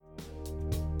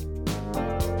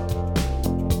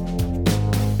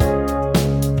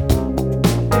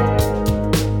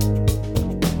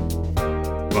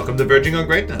to Verging on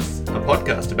Greatness, a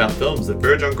podcast about films that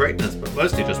verge on greatness but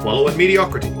mostly just wallow in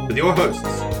mediocrity, with your hosts,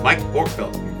 Mike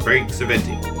Borkfeld and Craig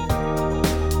Saventi.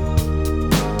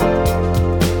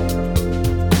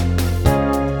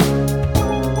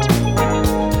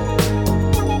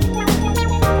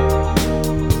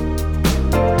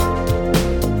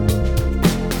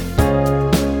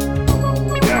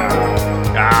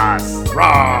 Yes!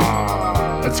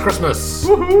 Rah! It's Christmas!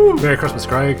 Woohoo! Merry Christmas,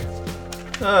 Craig.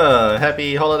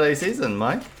 Happy holiday season,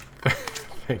 Mike.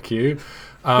 Thank you.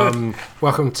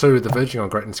 Welcome to the Verging on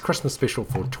Greatness Christmas special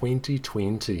for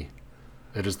 2020.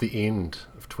 It is the end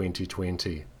of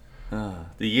 2020. The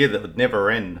year that would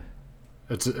never end.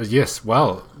 It's yes.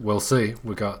 Well, we'll see.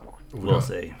 We'll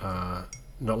see.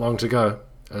 Not long to go.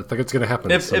 I think it's going to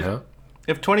happen somehow.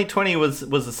 If 2020 was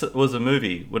a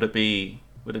movie, would it be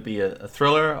a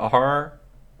thriller, a horror,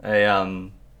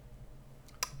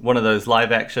 one of those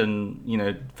live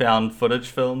action, found footage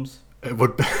films? It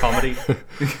would be comedy.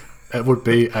 It would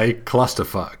be a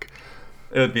clusterfuck.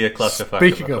 It would be a clusterfuck.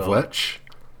 Speaking of which,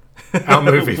 our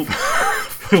movie.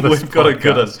 We've got a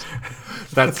good one.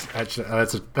 That's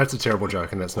a terrible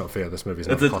joke, and that's not fair. This movie's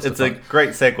not a clusterfuck. It's a great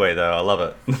segue, though. I love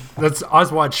it. That's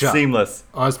Eyes Wide Shut. Seamless.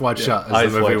 Eyes Wide Shut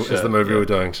is the movie we're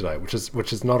doing today, which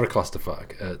is not a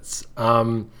clusterfuck. It's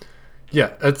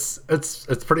it's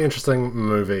a pretty interesting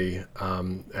movie,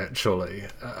 actually.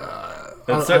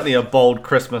 It's certainly a bold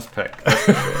Christmas pick.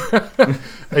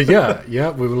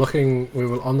 Yeah. We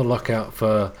were on the lookout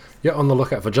for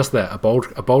just that,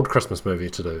 a bold Christmas movie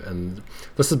to do, and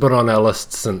this has been on our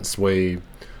list since we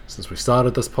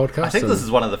started this podcast. I think this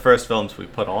is one of the first films we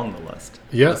put on the list.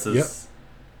 Yeah.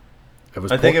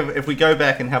 I think if we go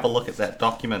back and have a look at that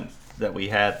document that we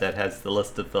had that has the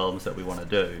list of films that we want to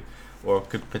do, or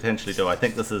could potentially do, I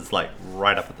think this is like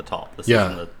right up at the top. This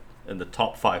is in the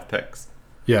top 5 picks.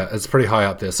 Yeah, it's pretty high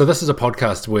up there. So this is a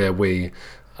podcast where we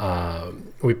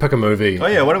pick a movie. Oh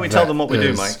yeah, why don't we tell them what we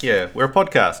do, Mike? Yeah, we're a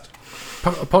podcast.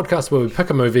 A podcast where we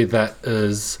pick a movie that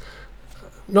is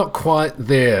not quite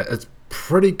there. It's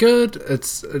pretty good.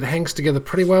 It hangs together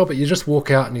pretty well, but you just walk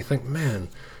out and you think, man,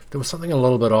 there was something a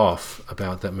little bit off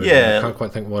about that movie. Yeah, I can't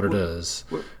quite think what it is.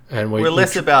 And we're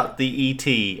less about the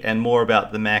E.T. and more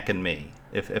about the Mac and Me,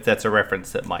 if that's a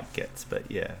reference that Mike gets.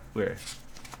 But yeah,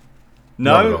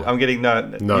 I'm getting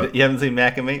no. You haven't seen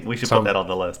Mac and Me? We should put that on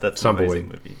the list. That's an amazing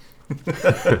movie.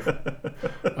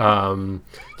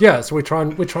 So we try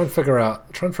and figure out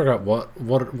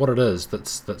what it is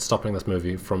that's stopping this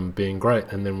movie from being great,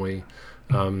 and then we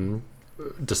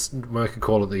just make a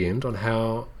call at the end on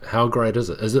how great is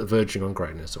it? Is it verging on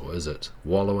greatness, or is it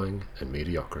wallowing in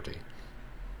mediocrity?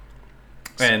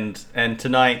 And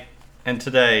tonight and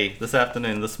today, this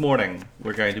afternoon, this morning,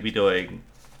 we're going to be doing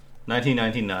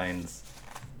 1999's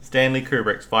Stanley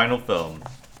Kubrick's final film,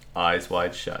 Eyes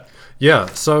Wide Shut. Yeah,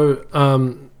 so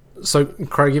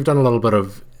Craig, you've done a little bit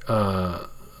of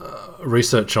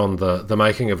research on the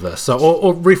making of this,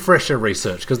 or refresher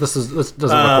research, because this doesn't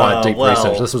require deep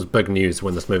research. This was big news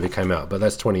when this movie came out, but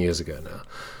that's 20 years ago now.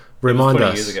 Remind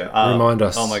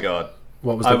us. Oh my god!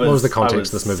 What was the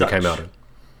context this movie came out in?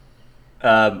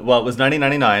 Well, it was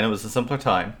 1999. It was a simpler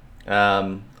time.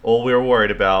 All we were worried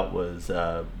about was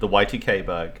the Y2K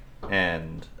bug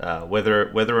and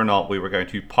whether or not we were going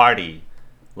to party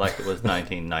like it was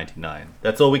 1999.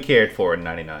 That's all we cared for in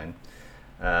 99.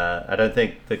 I don't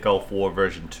think the Gulf War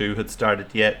version 2 had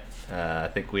started yet. I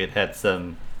think we had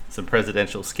some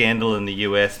presidential scandal in the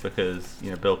US because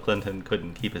Bill Clinton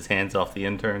couldn't keep his hands off the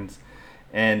interns,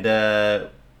 and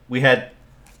we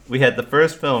had the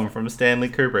first film from Stanley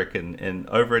Kubrick in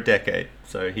over a decade.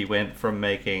 So he went from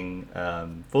making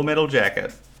Full Metal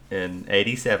Jacket in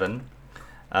 '87,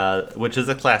 which is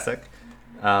a classic,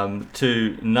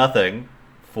 to nothing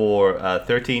for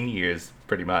 13 years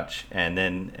pretty much, and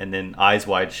then Eyes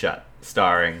Wide Shut,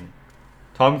 starring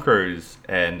Tom Cruise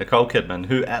and Nicole Kidman,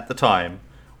 who at the time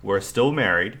were still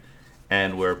married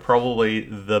and were probably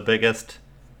the biggest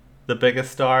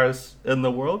stars in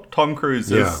the world. Tom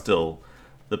Cruise is still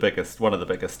one of the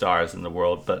biggest stars in the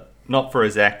world, but not for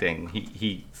his acting.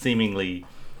 He seemingly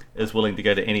is willing to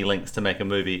go to any lengths to make a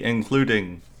movie,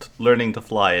 including learning to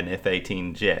fly an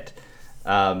F-18 jet.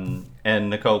 And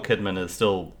Nicole Kidman is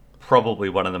still probably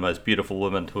one of the most beautiful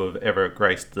women to have ever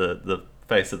graced the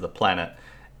face of the planet,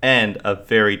 and a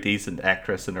very decent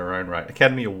actress in her own right.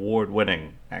 Academy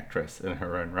Award-winning actress in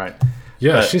her own right.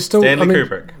 Yeah, but she's still... Stanley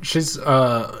Kubrick. She's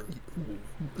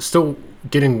still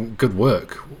getting good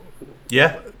work.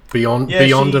 Yeah. Beyond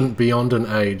an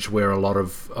age where a lot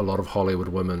of Hollywood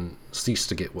women cease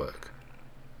to get work.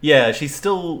 Yeah, she's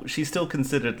still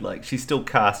considered, like, she's still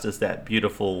cast as that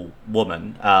beautiful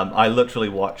woman. I literally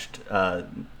watched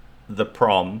The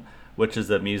Prom, which is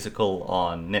a musical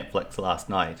on Netflix last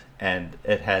night, and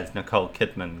it has Nicole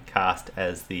Kidman cast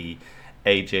as the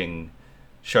aging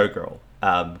showgirl,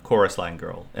 chorus line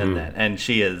girl in that, and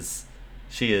she is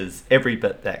every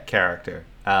bit that character.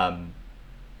 Yeah,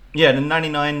 in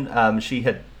 '99, she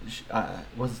had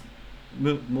was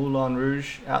Moulin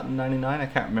Rouge out in '99. I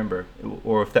can't remember,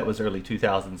 or if that was early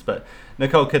 2000s. But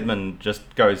Nicole Kidman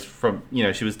just goes from,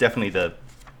 she was definitely the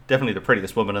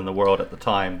prettiest woman in the world at the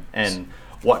time, and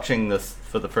watching this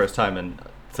for the first time and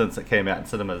since it came out in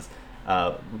cinemas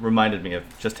reminded me of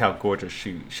just how gorgeous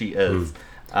she is.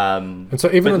 And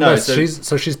so even in this,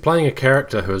 she's playing a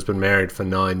character who has been married for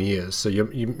 9 years. So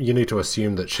you need to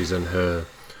assume that she's in her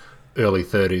early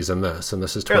 30s in this, and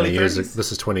this is 20 years.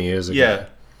 This is 20 years ago. Yeah.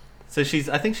 So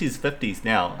I think she's 50s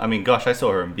now. I mean, gosh, I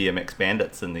saw her in BMX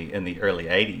Bandits in the early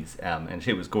 80s, and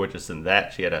she was gorgeous in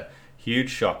that. She had a huge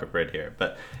shock of red hair.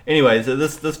 But anyway, so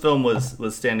this film was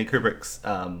Stanley Kubrick's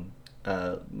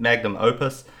magnum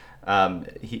opus.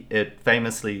 It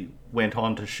famously went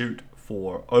on to shoot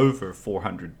for over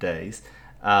 400 days.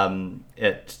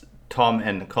 Tom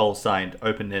and Nicole signed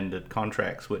open-ended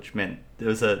contracts, which meant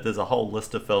there's a whole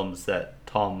list of films that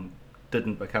Tom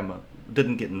didn't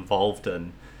get involved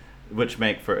in, which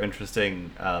make for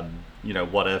interesting,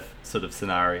 what if sort of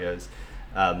scenarios,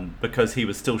 because he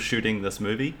was still shooting this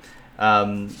movie.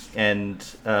 And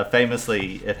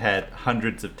famously, it had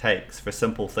hundreds of takes for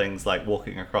simple things like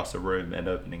walking across a room and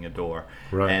opening a door.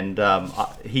 Right. And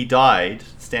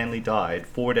Stanley died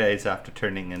 4 days after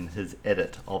turning in his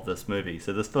edit of this movie.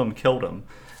 So this film killed him.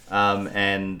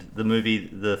 And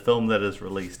the film that is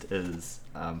released is,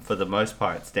 for the most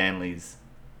part, Stanley's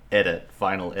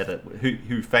final edit,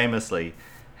 who famously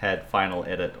had final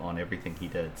edit on everything he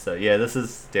did. So yeah, this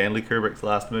is Stanley Kubrick's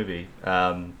last movie.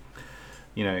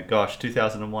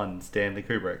 2001, Stanley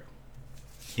Kubrick.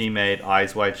 He made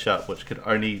Eyes Wide Shut, which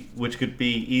could be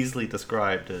easily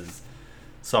described as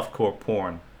softcore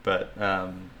porn. But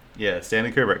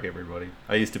Stanley Kubrick, everybody.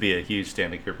 I used to be a huge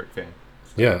Stanley Kubrick fan.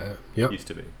 Yeah, yep. Used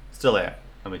to be. Still am.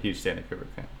 I'm a huge Stanley Kubrick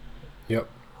fan. Yep.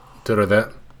 Ditto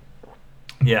that.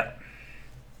 Yeah.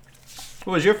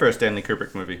 What was your first Stanley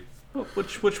Kubrick movie?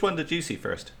 Which one did you see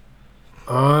first?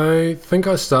 I think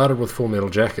I started with Full Metal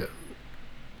Jacket.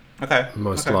 Okay.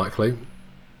 Most likely.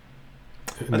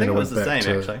 And I think it was the same,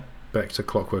 actually. Back to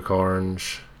Clockwork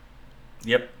Orange.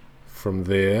 Yep. From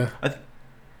there. I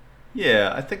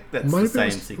think that's the same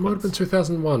sequence. Might have been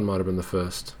 2001, might have been the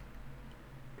first.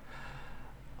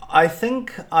 I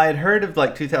think I'd heard of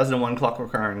 2001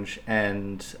 Clockwork Orange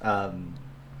and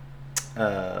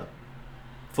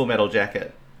Full Metal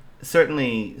Jacket.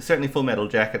 Certainly Full Metal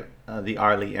Jacket, the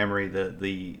R. Lee Emery,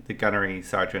 the gunnery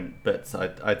sergeant bits.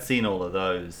 I'd seen all of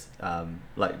those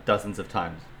dozens of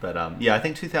times. But I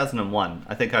think 2001.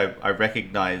 I think I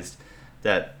recognized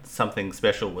that something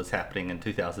special was happening in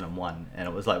 2001, and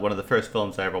it was one of the first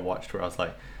films I ever watched where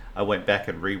I went back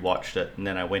and rewatched it, and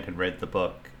then I went and read the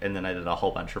book, and then I did a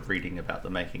whole bunch of reading about the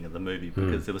making of the movie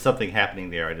because there was something happening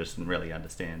there I just didn't really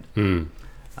understand.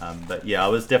 But yeah, I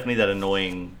was definitely that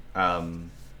annoying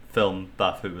film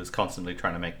buff who was constantly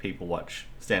trying to make people watch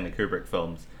Stanley Kubrick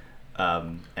films,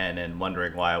 and then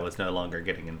wondering why I was no longer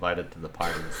getting invited to the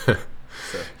parties.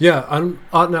 So. Yeah,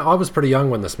 I was pretty young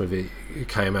when this movie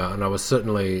came out, and I was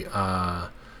certainly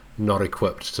not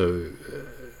equipped to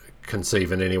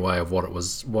conceive in any way of what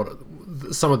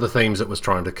some of the themes it was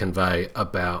trying to convey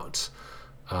about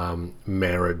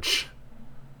marriage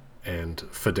and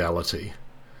fidelity.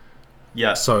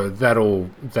 Yeah. So that all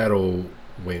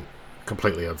went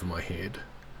completely over my head.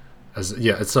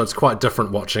 It's quite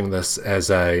different watching this as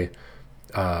an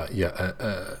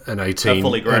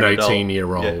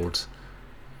 18-year-old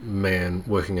man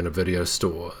working in a video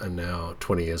store, and now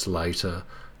 20 years later.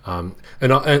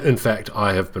 In fact,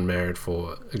 I have been married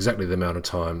for exactly the amount of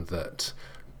time that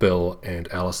Bill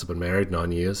and Alice have been married,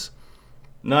 9 years.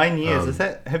 9 years?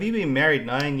 Have you been married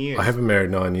 9 years? I have been married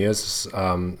 9 years,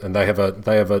 and they have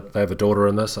a daughter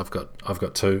in this. I've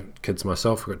got 2 kids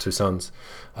myself. I've got 2 sons.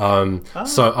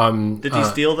 So I'm. Did you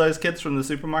steal those kids from the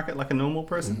supermarket like a normal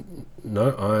person?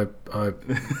 No, I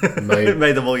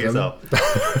made them all yourself.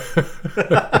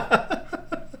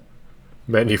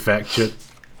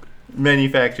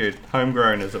 Manufactured,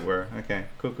 homegrown, as it were. Okay,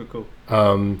 cool.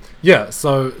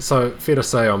 So fair to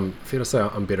say I'm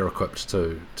better equipped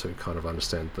to kind of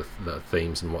understand the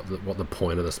themes and what the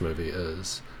point of this movie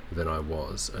is than I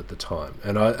was at the time,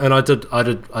 and I did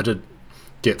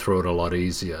get through it a lot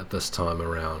easier this time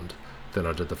around than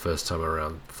I did the first time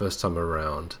around. First time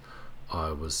around,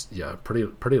 I was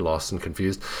pretty lost and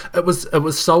confused. It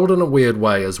was sold in a weird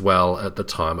way as well at the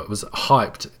time. It was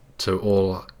hyped to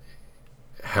all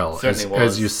hell. Certainly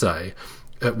As was. you say,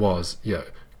 it was. Yeah,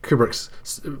 Kubrick's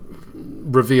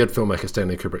revered filmmaker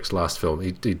Stanley Kubrick's last film.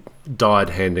 He died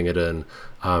handing it in.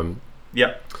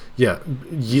 Yep. Yeah,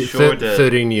 Sure did.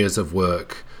 13 years of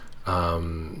work,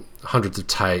 hundreds of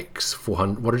takes,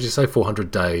 400. What did you say?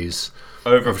 400 days.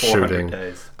 Over of 400 shooting.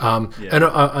 days. And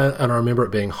I remember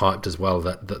it being hyped as well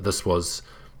that this was,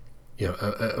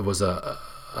 it was a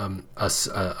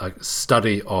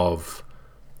study of,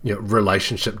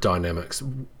 relationship dynamics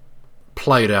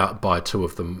played out by two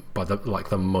of them, by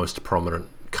the most prominent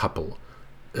couple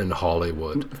in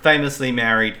Hollywood. Famously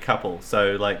married couple,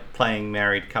 so like playing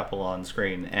married couple on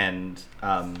screen, and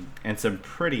some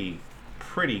pretty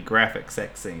graphic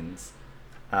sex scenes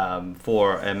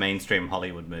for a mainstream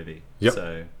Hollywood movie. Yep.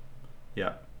 So,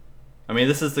 yeah. I mean,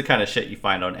 this is the kind of shit you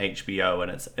find on HBO,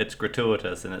 and it's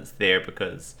gratuitous, and it's there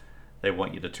because they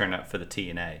want you to turn up for the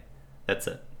TNA. That's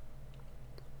it.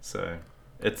 So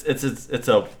it's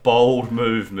a bold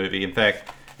movie. In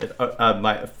fact,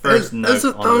 my first note is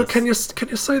it on though? this, Can you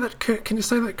say that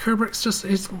Kubrick's just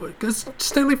is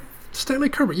Stanley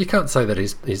Kubrick? You can't say that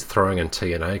he's throwing in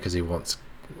TNA because he wants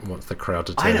the crowd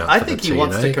to turn out I for think the he TNA,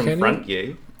 wants to can confront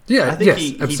you. Yeah, I think yes,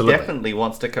 he absolutely. definitely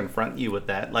wants to confront you with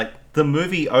that. Like, the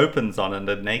movie opens on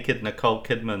a naked Nicole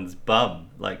Kidman's bum.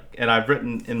 Like, and I've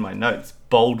written in my notes,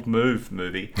 bold move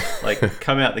movie. Like,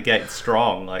 come out the gate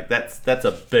strong. Like, that's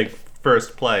a big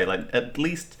first play. Like, at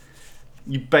least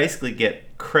you basically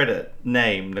get credit,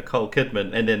 name, Nicole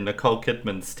Kidman, and then Nicole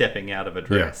Kidman stepping out of a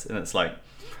dress. Yeah. And it's like,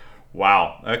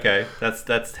 wow, okay,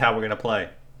 that's how we're going to play.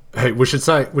 Hey, we should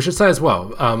say as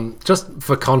well, just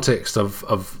for context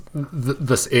of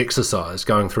this exercise,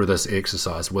 going through this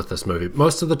exercise with this movie.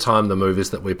 Most of the time, the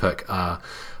movies that we pick are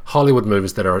Hollywood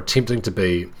movies that are attempting to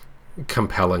be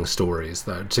compelling stories.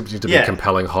 They're attempting to be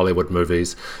compelling Hollywood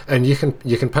movies, and you can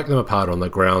pick them apart on the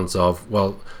grounds of,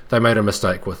 well, they made a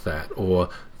mistake with that, or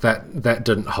that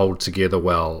didn't hold together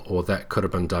well, or that could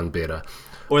have been done better.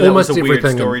 Or that was a weird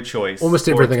story choice. Almost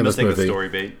everything in this movie. A story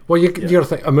beat. Well, you got to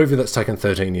think, a movie that's taken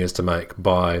 13 years to make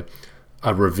by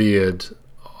a revered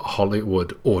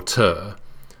Hollywood auteur.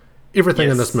 Everything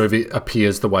in this movie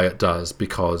appears the way it does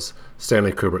because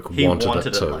Stanley Kubrick wanted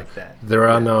it to. Like that. There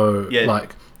are no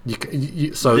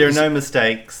so there are no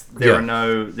mistakes. There are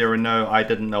no. I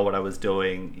didn't know what I was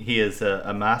doing. He is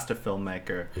a master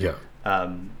filmmaker. Yeah.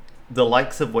 The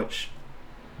likes of which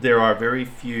there are very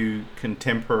few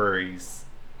contemporaries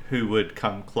who would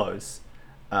come close,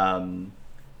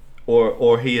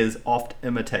 or he is oft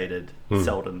imitated,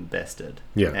 seldom bested.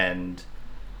 Yeah. And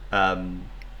I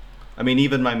mean,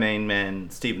 even my main man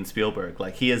Steven Spielberg,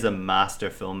 like, he is a master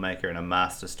filmmaker and a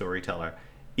master storyteller.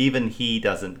 Even he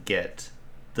doesn't get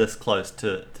this close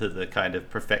to the kind of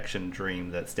perfection dream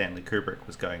that Stanley Kubrick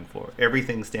was going for.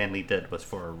 Everything Stanley did was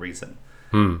for a reason.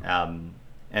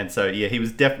 And so he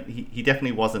was he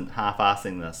definitely wasn't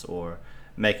half-assing this or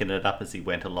making it up as he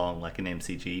went along like an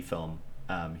MCG film.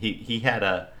 He had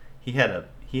a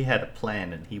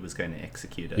plan and he was going to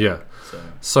execute it. Yeah.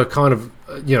 So kind of,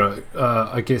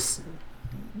 I guess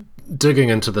digging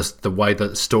into the way that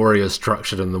the story is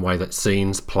structured and the way that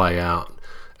scenes play out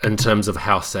in terms of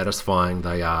how satisfying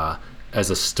they are as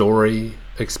a story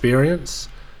experience.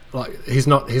 Like, he's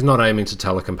not aiming to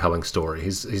tell a compelling story.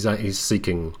 He's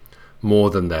seeking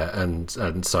more than that,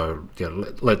 and so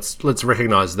let's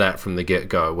recognize that from the get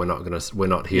go. We're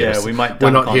not here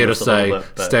to say bit,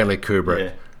 Stanley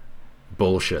Kubrick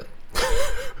bullshit.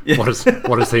 What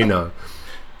does he know?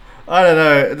 I don't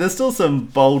know. There's still some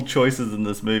bold choices in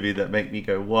this movie that make me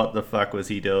go, what the fuck was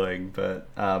he doing? But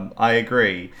I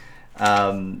agree.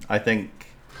 I think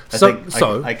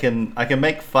I can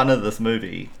make fun of this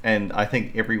movie, and I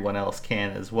think everyone else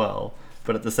can as well.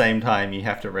 But at the same time, you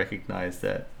have to recognize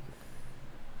that.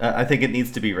 I think it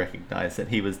needs to be recognized that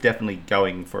he was definitely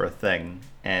going for a thing,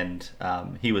 and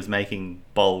he was making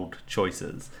bold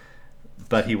choices,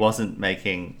 but he wasn't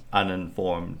making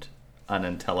uninformed,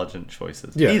 unintelligent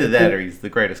choices. Yeah. Either that, or he's the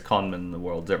greatest conman the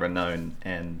world's ever known,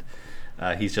 and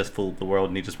he's just fooled the world,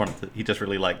 and he just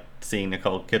really liked seeing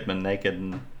Nicole Kidman naked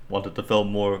and wanted to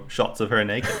film more shots of her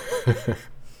naked.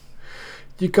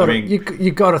 You got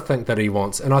to think that he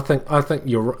wants, and I think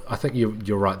you're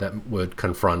right. That word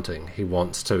confronting. He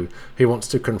wants to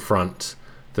confront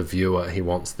the viewer. He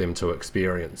wants them to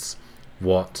experience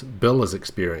what Bill is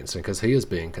experiencing because he is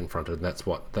being confronted. And that's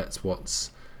what's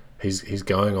he's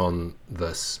going on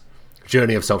this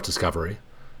journey of self-discovery.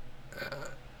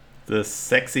 The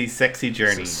sexy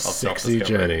journey of self-discovery.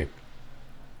 Journey.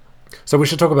 So we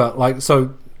should talk about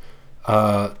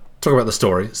talk about the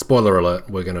story. Spoiler alert: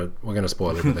 we're gonna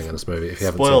spoil everything in this movie. If you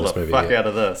haven't Spoil seen this the movie fuck yet. out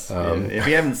of this. If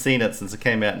you haven't seen it since it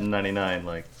came out in '99,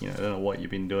 I don't know what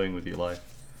you've been doing with your life.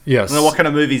 Yes. I don't know what kind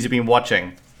of movies you've been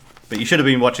watching, but you should have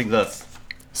been watching this.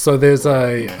 So there's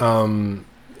a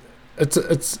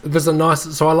there's a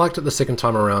nice. So I liked it the second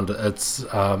time around. It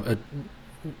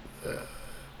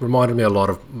reminded me a lot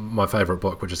of my favorite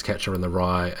book, which is Catcher in the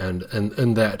Rye, and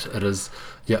in that it is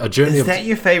a journey. Is that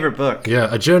your favorite book?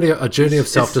 Yeah, a journey of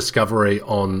self-discovery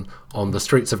on the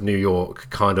streets of New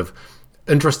York. Kind of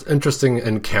interesting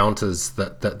encounters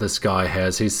that this guy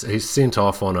has. He's sent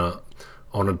off on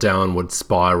a downward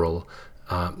spiral,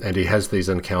 and he has these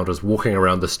encounters walking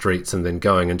around the streets and then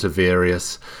going into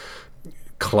various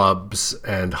clubs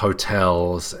and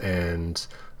hotels, and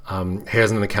he has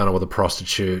an encounter with a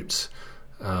prostitute.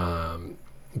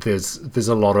 There's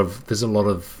a lot of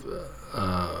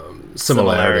Similarity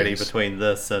similarities between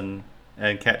this and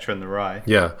Catcher in the Rye.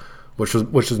 Yeah, which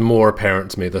was more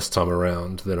apparent to me this time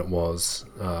around than it was.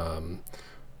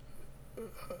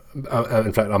 In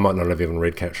fact, I might not have even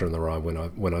read Catcher in the Rye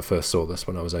when I first saw this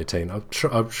when I was 18.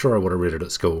 I'm sure I would have read it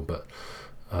at school, but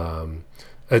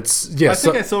it's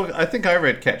I think I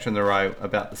read Catcher in the Rye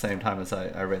about the same time as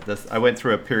I read this. I went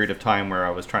through a period of time where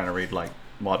I was trying to read like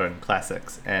modern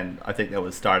classics, and I think that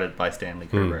was started by Stanley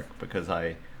Kubrick because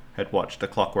I had watched A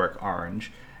Clockwork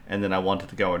Orange, and then I wanted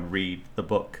to go and read the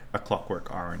book A Clockwork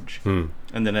Orange, and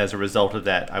then as a result of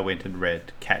that, I went and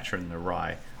read Catcher in the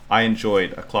Rye. I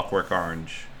enjoyed A Clockwork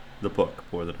Orange, the book,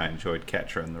 more than I enjoyed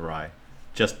Catcher in the Rye.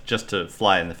 Just to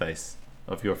fly in the face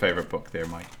of your favorite book there,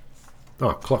 Mike.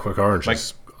 Oh, Clockwork Orange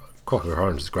is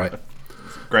great.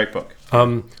 Great book.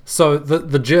 So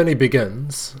the journey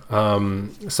begins.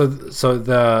 So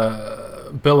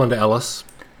the Bill and Alice,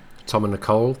 Tom and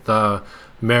Nicole, the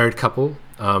married couple,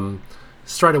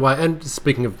 straight away. And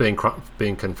speaking of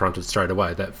being confronted straight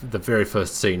away, that the very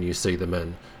first scene you see them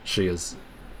in, she is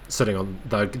sitting on.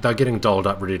 They're getting dolled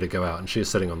up, ready to go out, and she is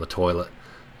sitting on the toilet.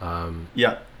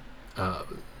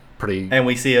 Pretty. And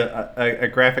we see a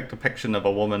graphic depiction of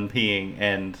a woman peeing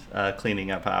and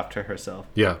cleaning up after herself.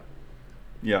 Yeah.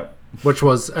 Yeah. Which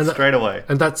was straight away,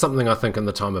 and that's something I think in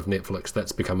the time of Netflix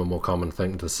that's become a more common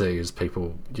thing to see is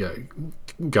people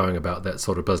going about that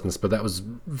sort of business, but that was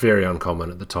very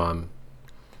uncommon at the time.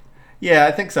 Yeah,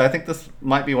 I think so. I think this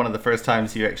might be one of the first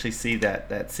times you actually see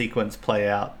that sequence play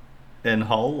out in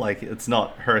whole. Like, it's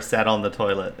not her sat on the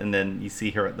toilet and then you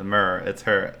see her at the mirror. It's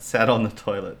her sat on the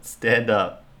toilet, stand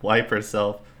up, wipe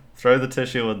herself, throw the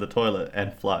tissue in the toilet,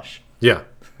 and flush. Yeah.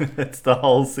 It's the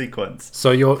whole sequence. So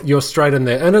you're straight in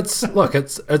there, and it's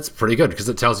pretty good because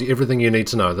it tells you everything you need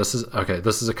to know. This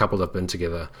is a couple that've been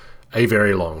together a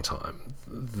very long time,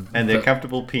 and they're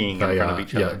comfortable peeing in front of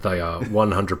each other. Yeah, they are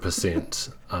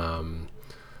 100%.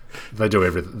 They do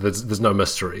everything. There's no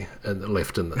mystery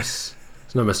left in this.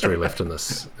 There's no mystery left in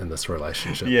this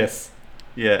relationship. Yes,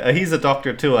 yeah. He's a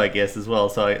doctor too, I guess, as well.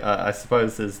 So I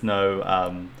suppose there's no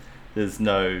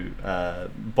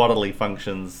bodily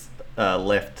functions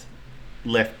left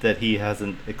that he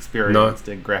hasn't experienced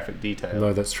in graphic detail.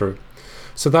 No, that's true.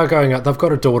 So they're going out. They've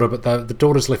got a daughter, but the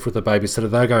daughter's left with the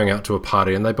babysitter. They're going out to a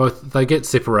party, and they get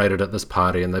separated at this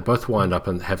party, and they both wind up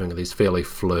in having these fairly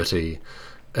flirty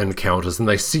encounters, and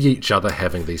they see each other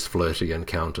having these flirty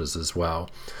encounters as well.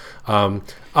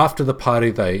 After the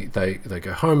party, they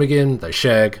go home again. They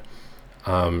shag.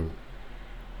 The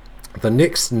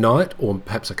next night, or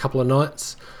perhaps a couple of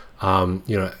nights,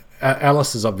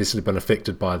 Alice has obviously been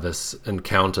affected by this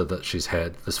encounter that she's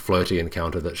had, this flirty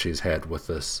encounter that she's had with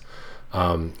this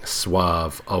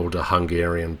suave older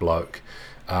Hungarian bloke,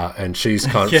 and she's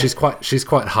she's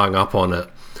quite hung up on it.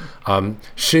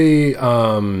 She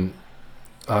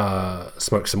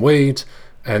smokes some weed,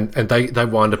 and they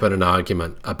wind up in an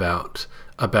argument about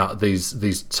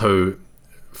these two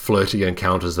flirty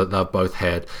encounters that they've both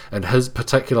had, and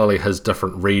particularly his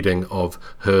different reading of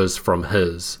hers from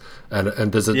his,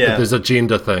 and there's a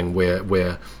gender thing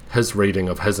where his reading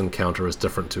of his encounter is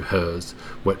different to hers,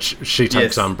 which she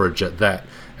takes umbrage at that,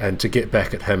 and to get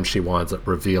back at him, she winds up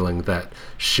revealing that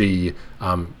she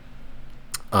has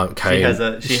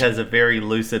a very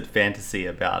lucid fantasy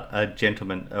about a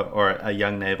gentleman or a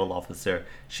young naval officer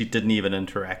she didn't even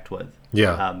interact with,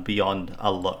 beyond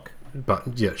a look.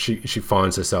 But yeah, she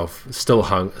finds herself still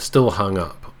hung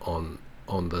up on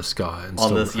this guy and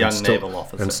this young naval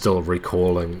officer, and still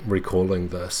recalling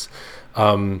this,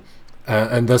 and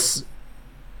this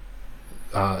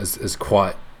is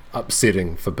quite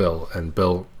upsetting for Bill. And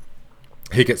Bill,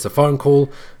 he gets a phone call.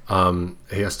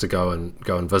 He has to go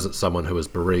and visit someone who is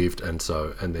bereaved, and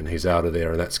then he's out of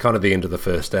there, and that's kind of the end of the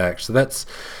first act. So that's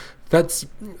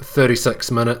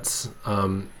 36 minutes.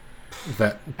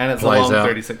 And it's a plays long out.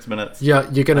 36 minutes. Yeah,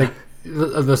 you're gonna.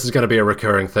 This is going to be a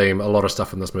recurring theme. A lot of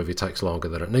stuff in this movie takes longer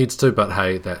than it needs to, but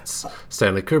hey, that's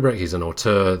Stanley Kubrick. He's an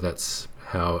auteur. That's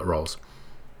how it rolls.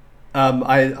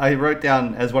 I wrote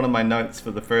down as one of my notes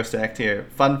for the first act here,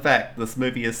 fun fact, this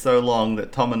movie is so long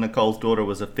that Tom and Nicole's daughter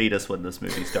was a fetus when this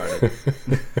movie started.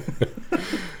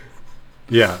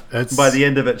 Yeah, it's... By the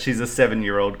end of it, she's a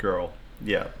 7-year-old girl.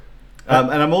 Yeah.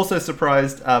 And I'm also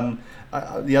surprised, the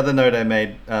other note I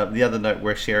made, the other note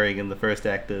we're sharing in the first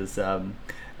act is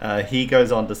he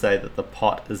goes on to say that the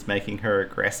pot is making her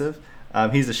aggressive.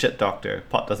 He's a shit doctor.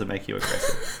 Pot doesn't make you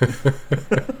aggressive.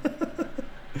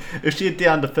 If she had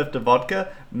downed a fifth of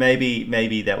vodka, maybe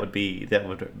that would be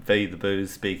the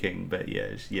booze speaking. But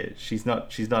yeah, she's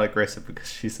not aggressive because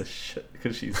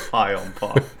she's high on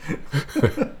pot.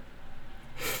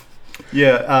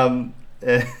 Yeah,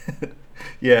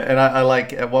 yeah, and I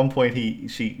like at one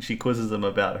point she quizzes him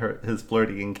about his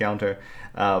flirty encounter,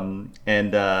 so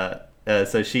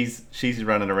she's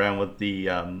running around with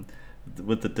the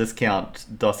discount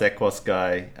Dos Equis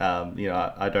guy.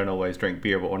 I don't always drink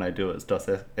beer, but when I do, it's Dos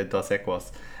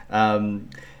Equis.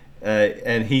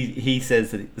 And he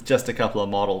says that it's just a couple of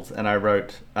models, and I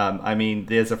wrote,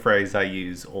 there's a phrase I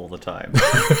use all the time.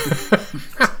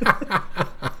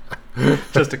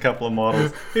 Just a couple of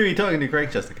models. Who are you talking to,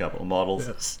 Craig? Just a couple of models.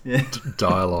 Yes. Yeah.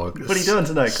 Dialogue. What are you doing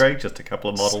tonight, Craig? Just a couple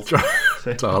of models.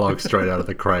 Dialogue straight out of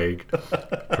the Craig.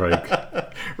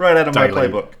 Right out of my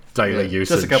playbook. Daily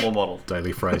usage. Just a couple of models.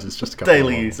 Daily phrases. Just a couple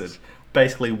daily of models. usage.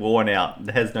 Basically worn out.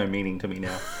 It has no meaning to me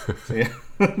now. So, yeah.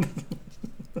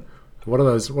 What are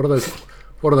those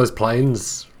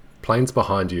planes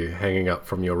behind you hanging up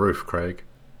from your roof, Craig?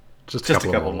 Just a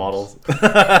couple of models.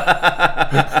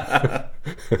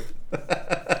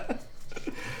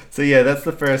 So yeah, that's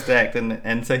the first act,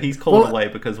 and so he's called away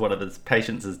because one of his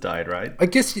patients has died, right? I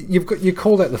guess you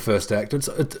call that the first act. It's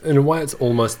in a way it's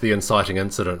almost the inciting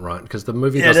incident, right? Because the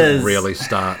movie doesn't really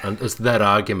start, and it's that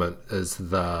argument is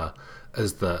the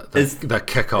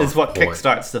kickoff. Is what point.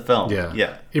 kickstarts the film.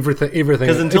 Yeah. Everything.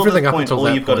 Because until everything this up point, until all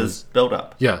that you've got point is build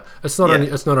up. Yeah, it's not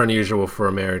it's not unusual for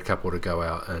a married couple to go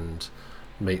out and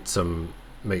meet some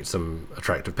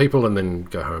attractive people and then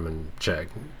go home and shag.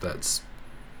 That's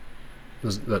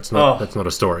not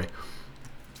a story.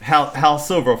 How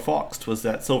silver foxed was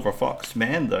that silver foxed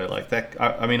man though? Like that.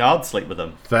 I'd sleep with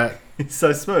him. He's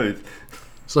so smooth.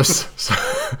 So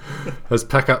his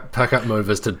pack up move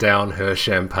is to down her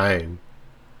champagne.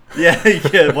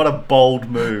 Yeah. What a bold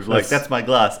move! Like that's my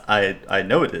glass. I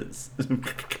know it is.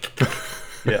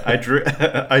 Yeah,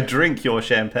 I drink your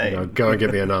champagne. Go and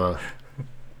get me another.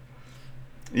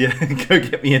 Yeah, go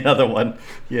get me another one.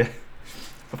 Yeah.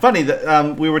 Funny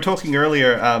that we were talking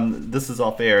earlier. This is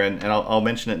off air, and I'll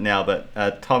mention it now. But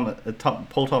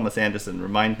Paul Thomas Anderson.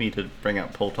 Remind me to bring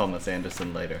up Paul Thomas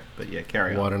Anderson later. But yeah,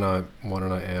 carry on. Why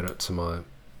don't I add it to my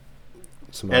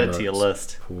add it to your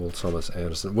list? Paul Thomas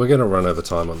Anderson. We're going to run over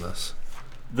time on this.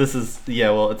 This is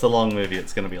well, it's a long movie.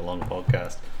 It's going to be a long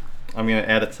podcast. I'm going to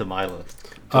add it to my list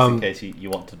just in case you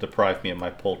want to deprive me of my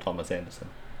Paul Thomas Anderson.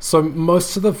 So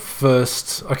most of the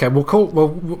first,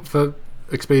 for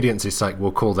expediency's sake,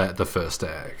 we'll call that the first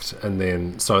act, and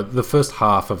then so the first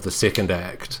half of the second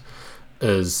act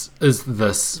is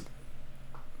this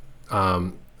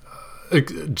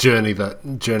journey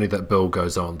that Bill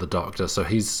goes on, the doctor. So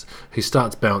he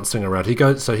starts bouncing around. He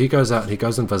goes out and he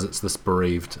goes and visits this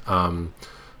bereaved woman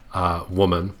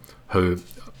who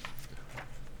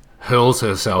hurls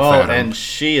herself at him. And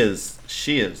she is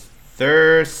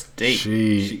thirsty.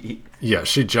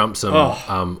 She jumps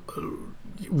him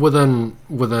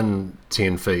within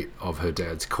 10 feet of her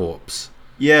dad's corpse.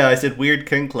 Yeah, I said, weird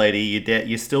kink lady,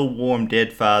 your still warm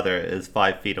dead father is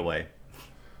 5 feet away.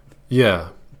 Yeah.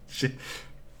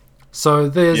 So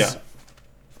there's,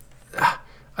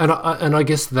 and I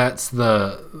guess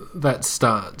that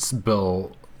starts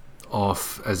Bill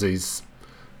off as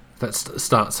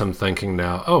starts him thinking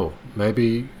now. Oh,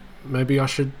 maybe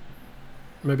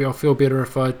I'll feel better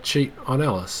if I cheat on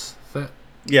Alice.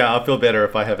 Yeah, I'll feel better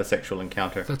if I have a sexual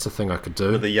encounter. That's a thing I could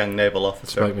do with a young naval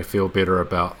officer. To make me feel better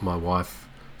about my wife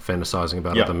fantasizing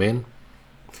about other men.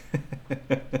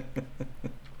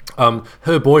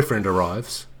 Her boyfriend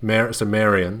arrives. So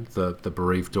Marion, the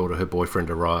bereaved daughter, her boyfriend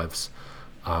arrives,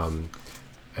 and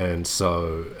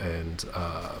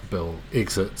Bill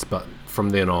exits. But from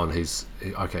then on, he's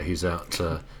out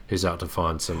to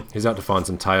find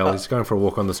some tail. He's going for a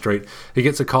walk on the street. He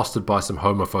gets accosted by some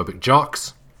homophobic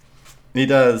jocks. He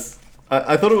does.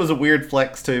 I thought it was a weird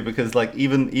flex too, because like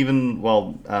even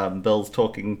while Bill's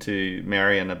talking to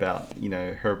Marion about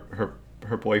her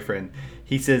her boyfriend,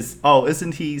 he says, "Oh,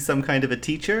 isn't he some kind of a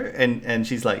teacher?" And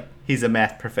she's like, "He's a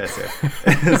math professor."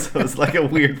 So it's like a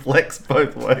weird flex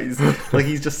both ways. Like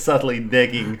he's just subtly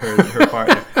negging her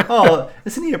partner. "Oh,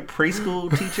 isn't he a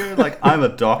preschool teacher?" Like, "I'm a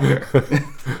doctor."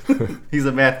 He's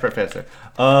a math professor.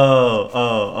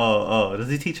 Oh. Does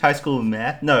he teach high school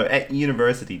math? No, at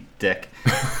university, dick.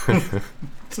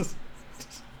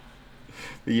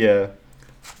 Yeah.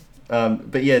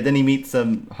 But yeah, then he meets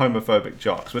some homophobic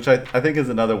jocks, which I think is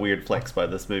another weird flex by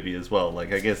this movie as well.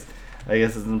 Like, I guess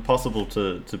it's impossible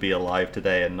to be alive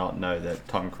today and not know that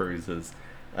Tom Cruise is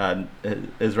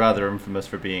rather infamous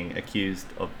for being accused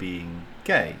of being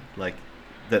gay. Like,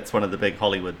 that's one of the big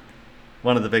Hollywood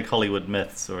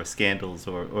myths or scandals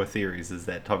or theories is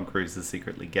that Tom Cruise is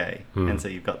secretly gay. And so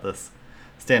you've got this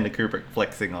Stanley Kubrick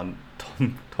flexing on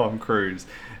Tom Cruise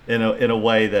in a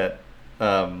way that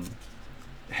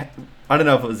I don't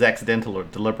know if it was accidental or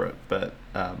deliberate, but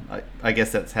I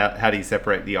guess that's how do you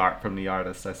separate the art from the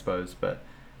artist, I suppose. But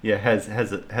yeah, has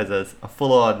a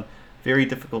full on, very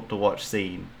difficult to watch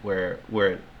scene where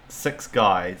 6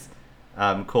 guys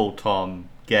call Tom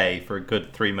gay for a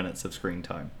good 3 minutes of screen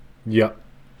time. Yep.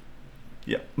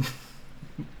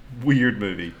 Weird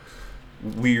movie.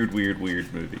 Weird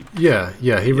movie. Yeah,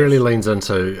 he really leans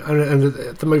into, and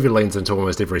the movie leans into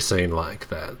almost every scene like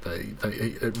that.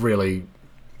 It really,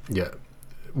 yeah.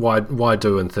 Why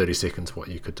do in 30 seconds what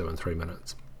you could do in 3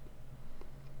 minutes?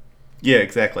 Yeah,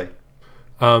 exactly.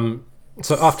 So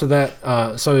after that,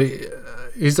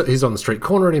 he's on the street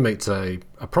corner and he meets a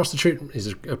prostitute.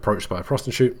 He's approached by a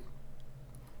prostitute.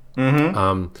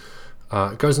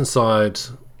 Mm-hmm. Goes inside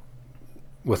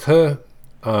with her.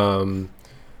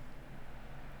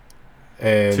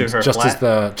 And to her just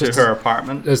flat, as her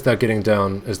apartment, as they're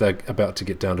about to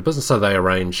get down to business, so they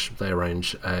arrange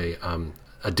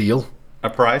a deal, a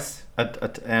price,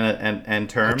 and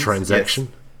terms, a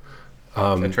transaction,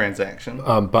 a transaction.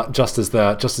 But just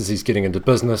as he's getting into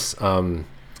business,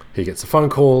 he gets a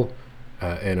phone call,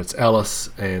 and it's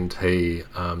Alice, and he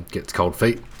gets cold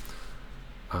feet,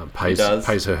 pays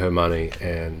her money,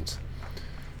 and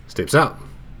steps out.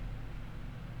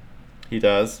 He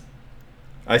does.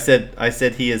 I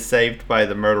said he is saved by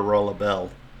the Motorola Bell.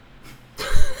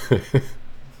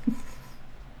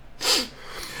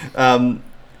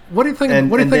 What do you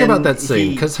think? What do you think about that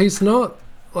scene? Because he's not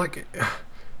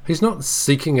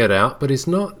seeking it out, but he's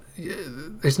not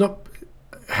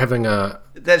having a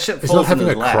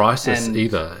crisis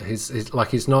either.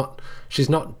 She's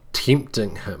not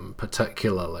tempting him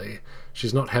particularly.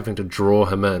 She's not having to draw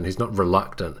him in. He's not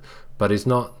reluctant, but he's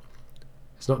not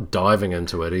diving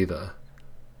into it either.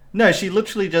 No, she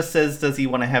literally just says, "Does he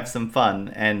want to have some fun?"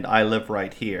 And I live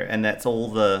right here, and that's all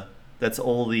the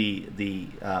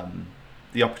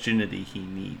opportunity he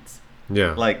needs.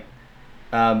 Yeah, like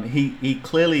he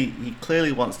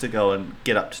clearly wants to go and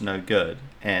get up to no good,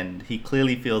 and he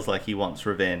clearly feels like he wants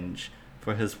revenge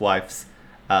for his wife's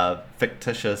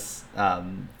fictitious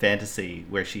fantasy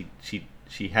where she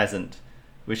hasn't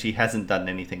done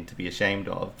anything to be ashamed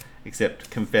of except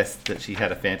confess that she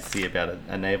had a fantasy about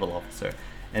a naval officer.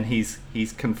 And he's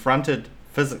confronted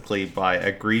physically by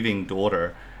a grieving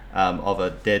daughter of a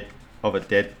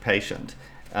dead patient,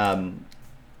 and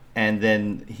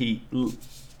then he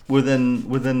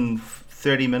within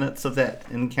 30 minutes of that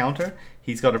encounter,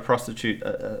 he's got a prostitute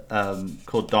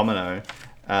called Domino,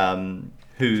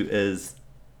 who's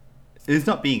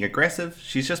not being aggressive.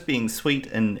 She's just being sweet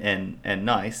and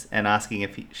nice and asking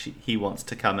if he wants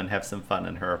to come and have some fun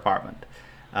in her apartment.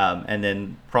 And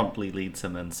then promptly leads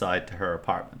him inside to her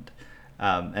apartment,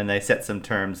 and they set some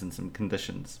terms and some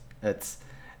conditions. It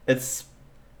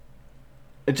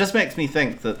just makes me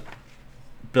think that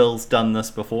Bill's done this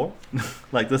before.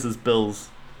 Like, this is Bill's.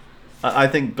 I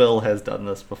think Bill has done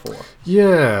this before.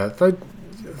 Yeah,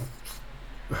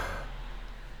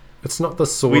 it's not the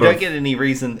sort. We don't get any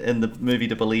reason in the movie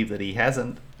to believe that he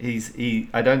hasn't.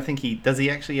 I don't think he does. He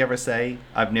actually ever say,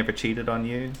 "I've never cheated on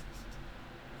you"?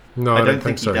 No, I don't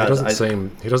think so. He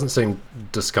doesn't seem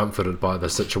discomforted by the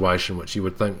situation, which you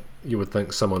would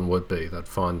think someone would be. They'd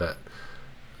find that.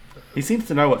 He seems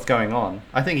to know what's going on.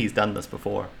 I think he's done this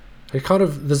before.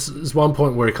 This is one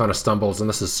point where he kind of stumbles, and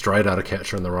this is straight out of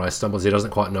Catcher in the Rye. Stumbles. He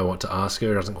doesn't quite know what to ask her.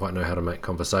 He doesn't quite know how to make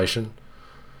conversation.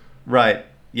 Right.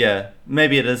 Yeah.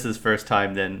 Maybe it is his first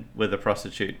time then with a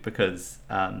prostitute because,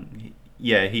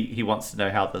 he wants to know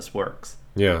how this works.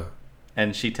 Yeah.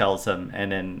 And she tells him,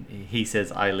 and then he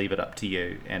says, "I leave it up to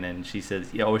you." And then she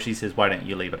says, "Why don't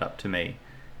you leave it up to me?"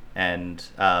 And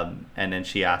then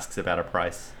she asks about a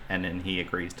price, and then he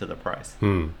agrees to the price.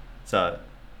 So,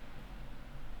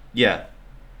 yeah,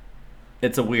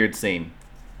 it's a weird scene.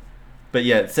 but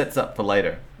yeah, it sets up for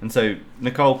later. And so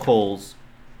Nicole calls.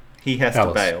 He has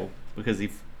to bail because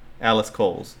Alice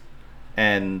calls,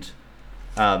 and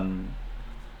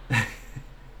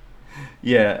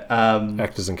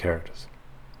actors and characters.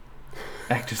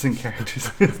 Actors and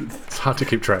characters. It's hard to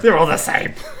keep track. They're all the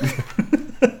same.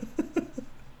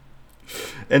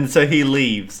 And so he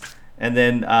leaves, and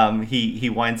then he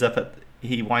winds up at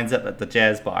the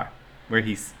jazz bar where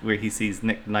he sees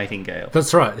Nick Nightingale.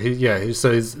 That's right. He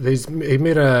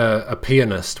met a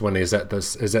pianist when he was at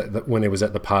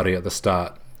the party at the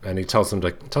start, and he tells him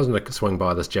to swing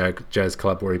by this jazz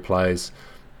club where he plays.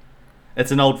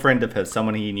 It's an old friend of his,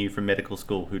 someone he knew from medical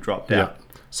school who dropped out.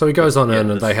 So he goes on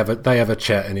in, and they have a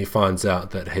chat, and he finds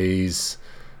out that he's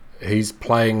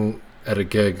playing at a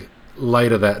gig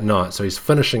later that night. So he's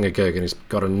finishing a gig, and he's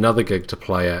got another gig to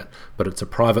play at, but it's a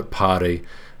private party,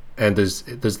 and there's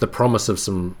the promise of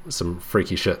some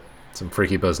freaky shit, some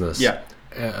freaky business. Yeah,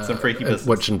 some freaky business,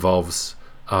 which involves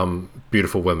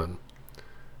beautiful women.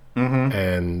 Mm-hmm.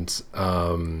 And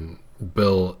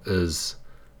Bill is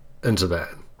into that.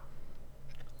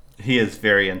 He is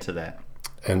very into that.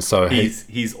 And so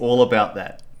he's all about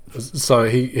that. So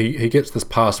he gets this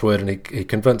password, and he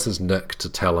convinces Nick to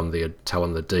tell him the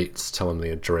deets, tell him the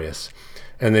address,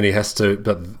 and then he has to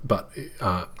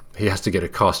he has to get a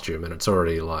costume, and it's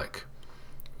already like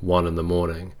 1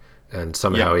 a.m, and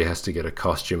somehow he has to get a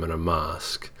costume and a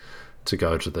mask to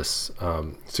go to this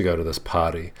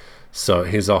party. So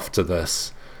he's off to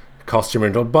this costume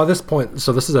rental. By this point,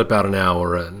 so this is about an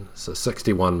hour in, so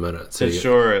 61 minutes. It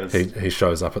sure is. He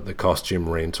shows up at the costume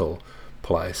rental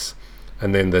place,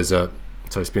 and then so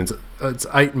he spends, it's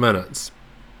 8 minutes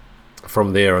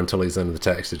from there until he's in the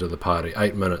taxi to the party.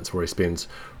 8 minutes where he spends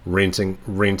renting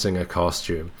a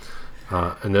costume,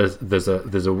 and there's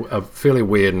a fairly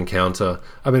weird encounter.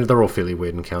 I mean, they're all fairly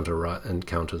weird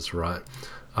encounters, right?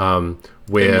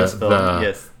 Where in this film,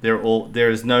 yes, there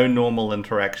is no normal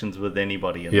interactions with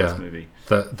anybody in this movie.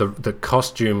 The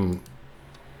costume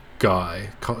guy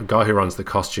who runs the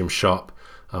costume shop,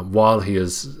 while he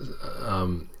is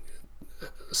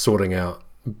sorting out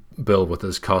Bill with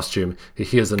his costume, he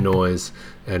hears a noise,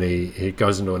 and he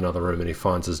goes into another room, and he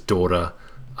finds his daughter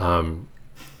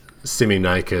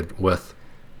semi-naked with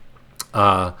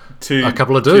a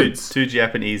couple of dudes, two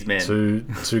Japanese men,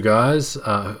 two guys,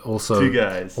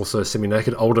 also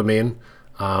semi-naked, older men.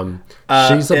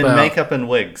 She's in makeup and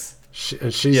wigs.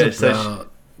 She's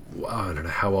about, I don't know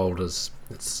how old is.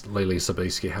 It's Lily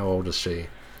Sobieski. How old is she?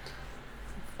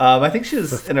 I think she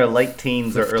was in her late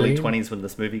teens 15? Or early 20s when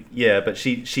this movie. Yeah, but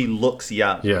she looks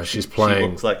young. Yeah, she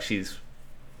looks like she's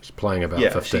playing about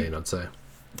 15, I'd say.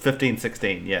 15,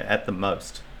 16, yeah, at the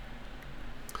most.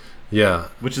 Yeah,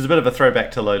 which is a bit of a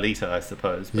throwback to Lolita, I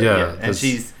suppose. But and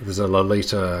there's a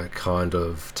Lolita kind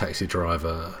of taxi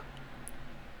driver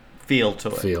feel to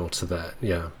that.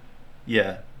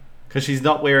 Yeah, because she's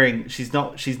not wearing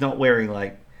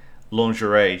like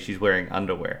lingerie. She's wearing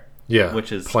underwear. Yeah,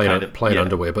 which is plain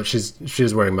underwear, but she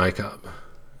is wearing makeup.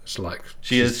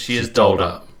 She is dolled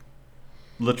up,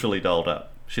 literally dolled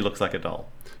up. She looks like a doll.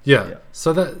 Yeah.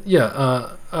 So that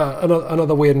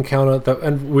another weird encounter,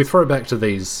 and we throw back to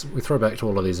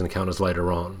all of these encounters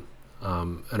later on,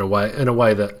 in a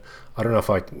way that I don't know if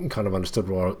I kind of understood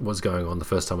what was going on the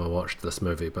first time I watched this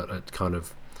movie, but I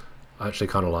actually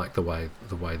kind of like the way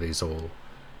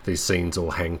these scenes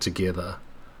all hang together.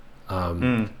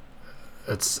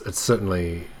 It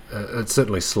certainly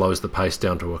slows the pace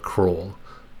down to a crawl,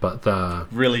 but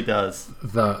really does.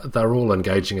 They're all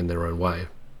engaging in their own way.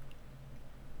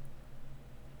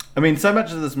 I mean, so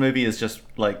much of this movie is just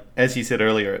like, as you said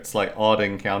earlier, it's like odd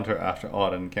encounter after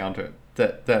odd encounter.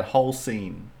 That whole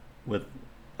scene with,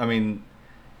 I mean,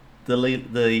 the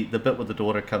bit where the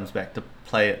daughter comes back to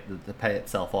pay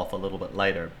itself off a little bit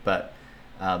later, but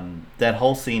that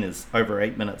whole scene is over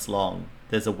 8 minutes long.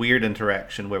 There's a weird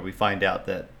interaction where we find out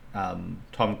that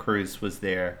Tom Cruise was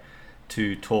there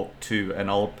to talk to an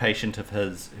old patient of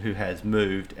his who has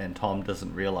moved, and Tom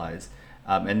doesn't realize.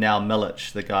 And now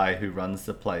Milich, the guy who runs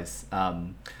the place,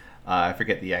 I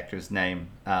forget the actor's name,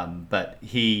 but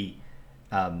he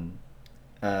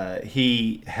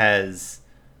has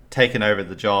taken over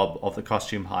the job of the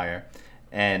costume hire,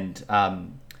 and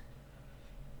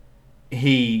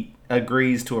he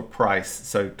agrees to a price.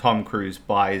 So Tom Cruise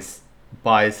buys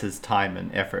his time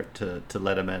and effort to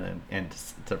let him in and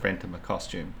to rent him a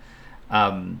costume.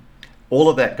 All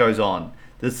of that goes on.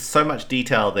 There's so much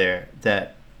detail there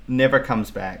that never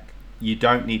comes back. You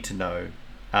don't need to know,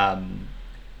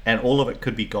 and all of it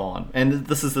could be gone. And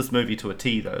this is this movie to a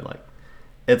T, though. Like,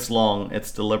 it's long,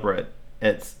 it's deliberate,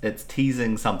 it's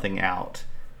teasing something out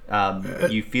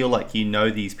you feel like you know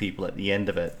these people at the end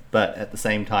of it, but at the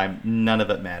same time, none of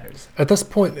it matters. At this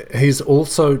point, he's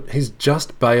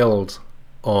just bailed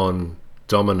on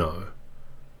Domino.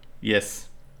 Yes.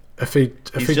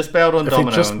 He's just bailed on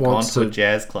Domino and gone to a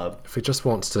jazz club. If he just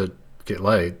wants to get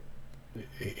laid,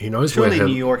 he knows Surely where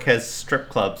New York has strip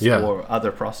clubs or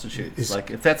other prostitutes.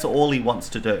 Like, if that's all he wants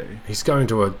to do, he's going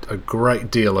to a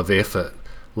great deal of effort,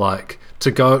 like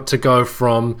to go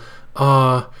from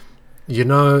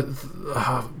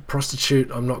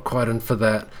prostitute, I'm not quite in for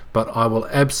that, but I will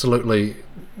absolutely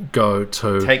go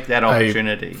to take that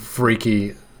opportunity. A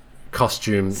freaky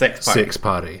costume sex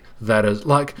party. That is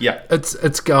like,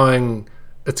 it's going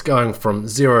from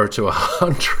 0 to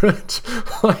 100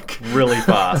 like really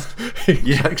fast.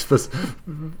 He takes this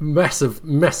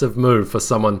massive move for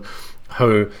someone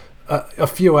who a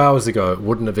few hours ago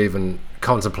wouldn't have even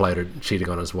contemplated cheating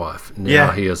on his wife.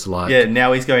 Now he is like,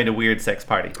 now he's going to weird sex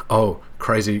party. Oh,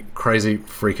 crazy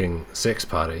freaking sex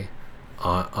party.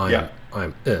 I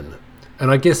am in.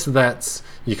 And I guess that's,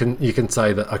 you can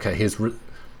say that, okay, he's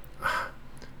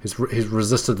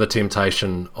resisted the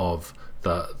temptation of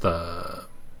the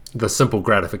simple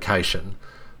gratification,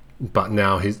 but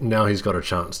now he's got a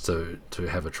chance to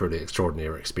have a truly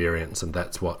extraordinary experience, and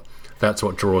that's what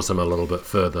draws him a little bit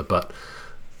further. But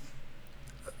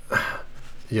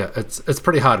it's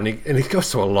pretty hard, and he goes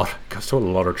to a lot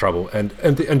of trouble, and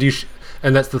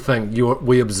that's the thing.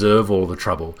 We observe all the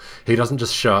trouble. He doesn't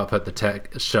just show up at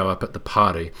the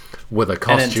party with a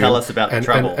costume and then tell us about the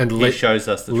trouble. He shows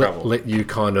us the trouble. Let you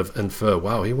kind of infer.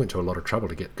 Wow, he went to a lot of trouble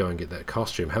to go and get that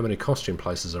costume. How many costume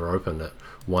places are open at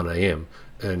 1 a.m.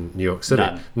 in New York City?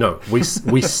 None. No, we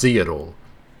see it all.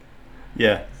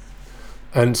 Yeah.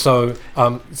 And so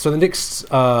the next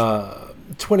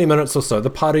 20 minutes or so, the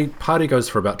party goes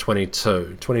for about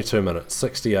 22 minutes,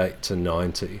 68 to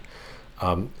 90.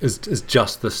 Is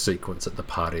just this sequence at the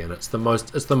party, and it's the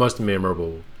most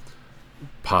memorable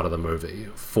part of the movie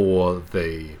for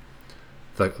the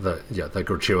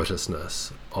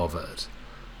gratuitousness of it.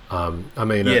 I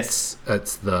mean, yes.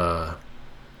 it's the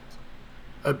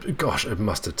gosh, it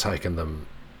must have taken them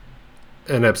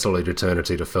an absolute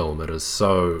eternity to film. It is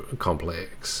so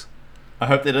complex. I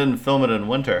hope they didn't film it in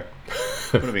winter.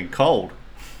 It would have been cold.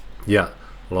 Yeah,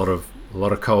 a lot of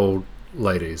cold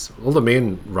ladies. All the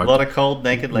men rugged, a lot of cold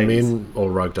naked ladies. Men all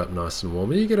rugged up nice and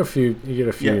warm. You get a few men. You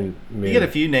get a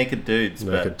few naked dudes,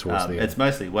 but towards the end. It's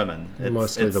mostly women.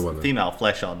 It's the women. Female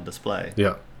flesh on display.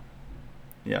 Yeah.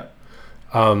 Yeah.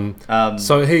 So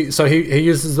he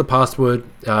uses the password.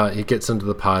 He gets into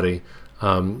the party.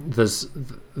 There's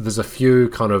a few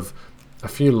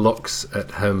looks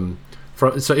at him.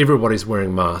 So everybody's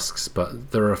wearing masks, but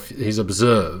he's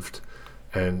observed.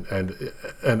 And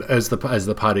as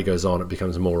the party goes on, it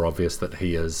becomes more obvious that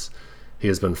he has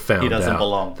been found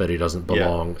out that he doesn't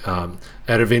belong. Yeah.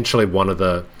 And eventually, one of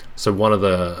the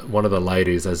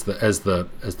ladies, as the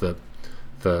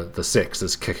sex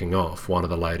is kicking off, one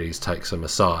of the ladies takes him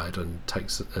aside and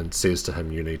says to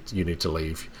him, "You need to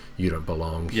leave. You don't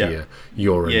belong here.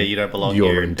 You don't belong.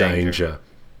 You're in danger."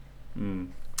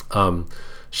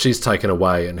 She's taken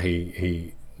away, and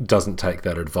he doesn't take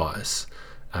that advice.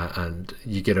 And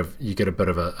you get a bit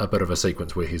of a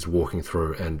sequence where he's walking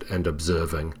through and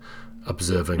observing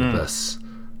this,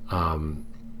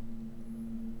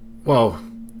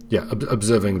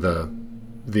 observing the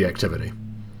activity,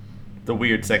 the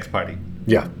weird sex party.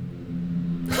 Yeah.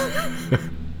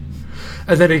 And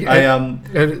then I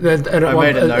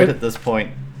made a note at this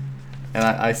point, and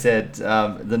I said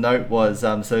the note was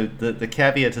so the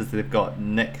caveat is they've got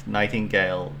Nick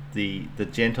Nightingale, the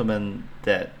gentleman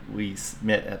that we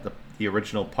met at the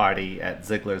original party at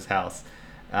Ziegler's house,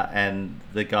 and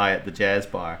the guy at the jazz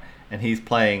bar, and he's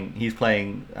playing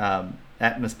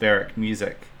atmospheric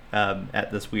music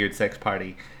at this weird sex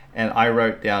party, and I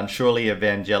wrote down, surely a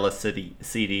Vangelis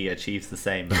CD achieves the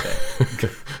same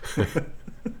effect.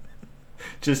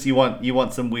 Just you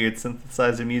want some weird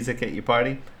synthesizer music at your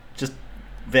party, just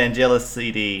Vangelis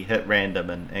CD, hit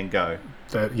random and go.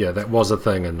 That was a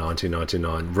thing in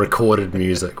 1999. Recorded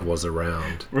music was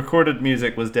around. Recorded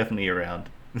music was definitely around.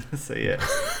 So yeah.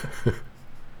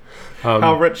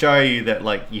 How rich are you that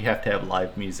you have to have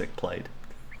live music played?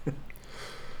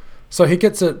 So he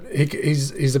gets it.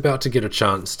 He's about to get a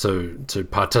chance to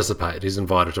participate. He's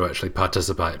invited to actually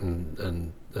participate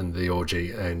in the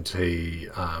orgy, and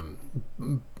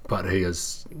but he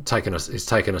is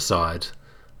taken aside.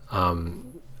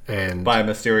 And by a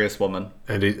mysterious woman,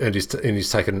 and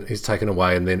he's taken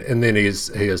away, and then he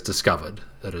is discovered.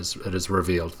 It is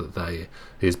revealed that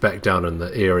he's back down in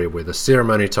the area where the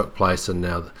ceremony took place, and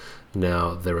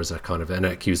now there is a kind of an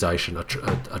accusation,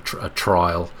 a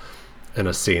trial, in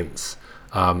a sense.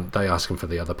 They ask him for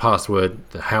the other password,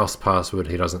 the house password.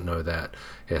 He doesn't know that.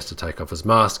 He has to take off his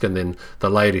mask, and then the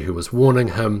lady who was warning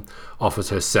him offers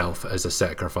herself as a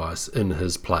sacrifice in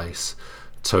his place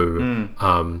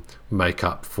to make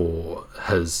up for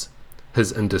his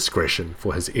indiscretion,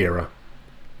 for his error.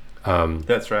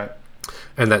 That's right.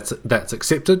 And that's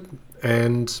accepted,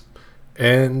 and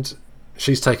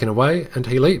she's taken away, and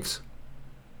he leaves.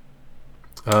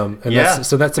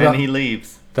 That's about. And he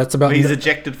leaves. That's about. He's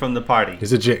ejected from the party.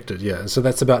 He's ejected, yeah. So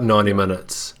that's about 90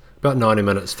 minutes. About 90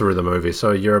 minutes through the movie.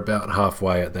 So you're about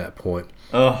halfway at that point.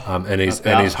 And he's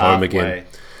home again.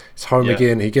 He's home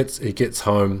again. He gets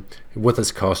home with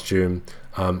his costume.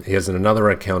 He has another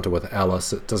encounter with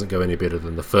Alice. It doesn't go any better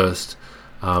than the first.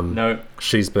 No.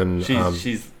 She's been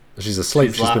she's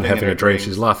asleep. She's been having a dream.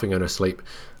 She's laughing in her sleep.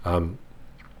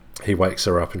 He wakes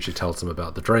her up and she tells him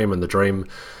about the dream. And the dream,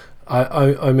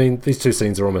 I mean, these two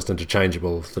scenes are almost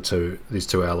interchangeable. These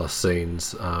two Alice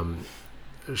scenes.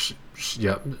 It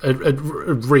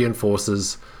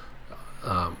reinforces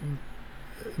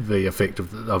the effect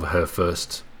of her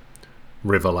first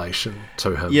revelation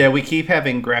to him. Yeah, we keep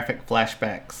having graphic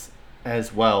flashbacks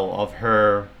as well of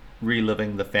her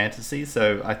reliving the fantasy.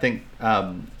 So I think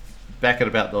back at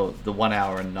about the 1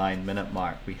 hour and 9 minute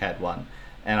mark, we had one,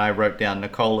 and I wrote down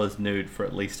Nicola's nude for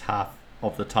at least half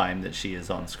of the time that she is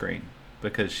on screen,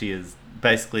 because she is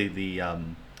basically the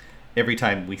every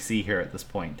time we see her at this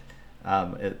point,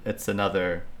 it's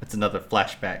another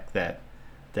flashback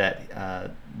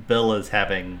that Bill is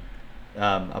having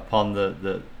upon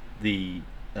the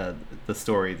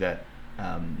story that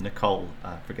Nicole,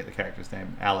 forget the character's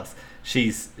name, Alice,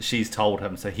 she's told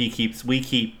him. So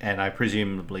and I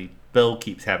presumably Bill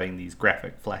keeps having these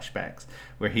graphic flashbacks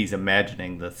where he's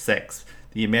imagining the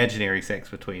imaginary sex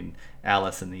between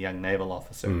Alice and the young naval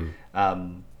officer.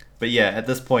 But yeah, at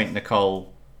this point,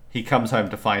 Nicole, he comes home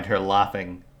to find her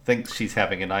laughing, thinks she's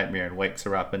having a nightmare, and wakes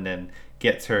her up, and then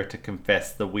gets her to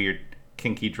confess the weird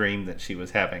kinky dream that she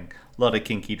was having. A lot of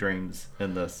kinky dreams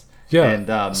in this. Yeah.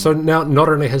 And so now, not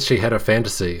only has she had a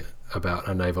fantasy about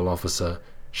a naval officer,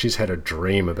 she's had a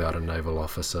dream about a naval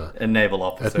officer. A naval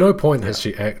officer. At no point has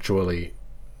she actually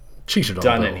cheated on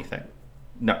done Bill. anything.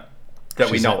 No, that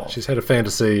we know of. She's had a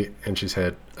fantasy and she's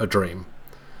had a dream.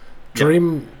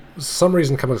 Dream, for some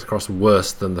reason, comes across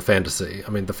worse than the fantasy.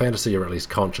 I mean, the fantasy you're at least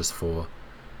conscious for.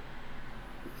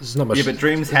 There's not much. Yeah, but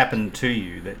dreams happen to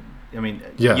you.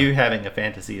 You having a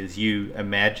fantasy is you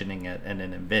imagining it and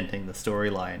then inventing the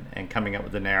storyline and coming up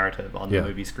with the narrative on the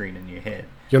movie screen in your head.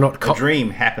 You're not a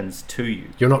dream happens to you.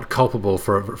 You're not culpable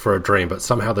for a dream, but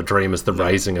somehow the dream is the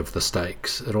raising of the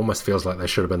stakes. It almost feels like they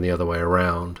should have been the other way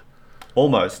around.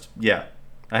 Almost, yeah.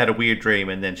 I had a weird dream,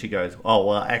 and then she goes, "Oh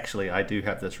well, actually, I do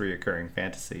have this reoccurring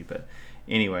fantasy." But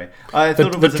anyway, I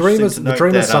thought it was the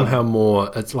dream is somehow more.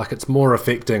 It's like it's more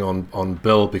affecting on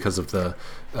Bill because of the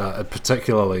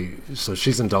particularly. So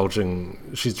she's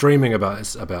dreaming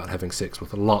about having sex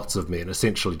with lots of men,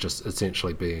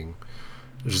 essentially being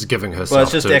just giving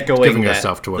herself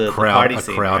to a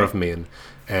crowd of men.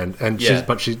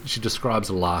 She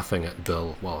describes laughing at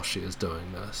Bill while she is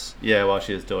doing this. Yeah, while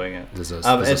she is doing it.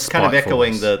 It's kind of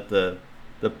echoing the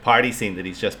party scene that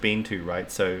he's just been to,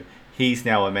 right? So he's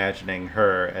now imagining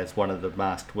her as one of the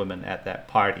masked women at that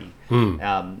party, being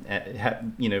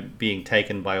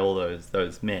taken by all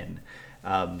those men.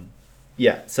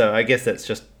 So I guess that's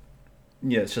just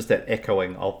it's just that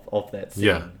echoing of that scene.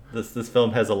 Yeah. This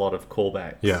film has a lot of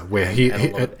callbacks. Yeah, where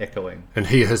a lot of echoing, and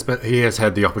he has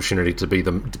had the opportunity to be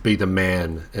the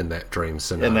man in that dream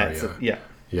scenario.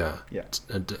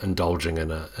 Indulging in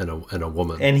a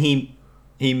woman, and he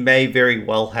may very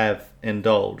well have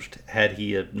indulged had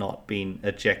he had not been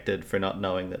ejected for not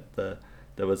knowing that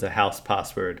there was a house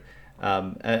password.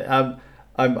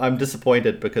 I'm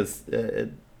disappointed because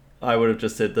I would have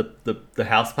just said the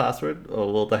house password. Oh,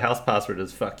 well, the house password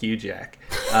is "fuck you, Jack."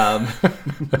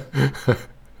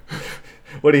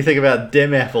 What do you think about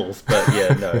dim apples? But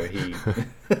yeah, no,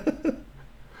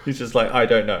 he's just like, I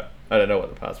don't know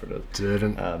what the password is.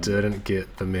 Didn't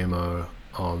get the memo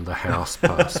on the house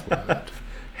password.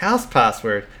 House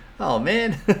password. Oh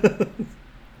man.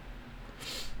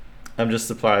 I'm just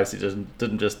surprised he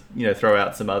didn't just throw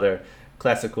out some other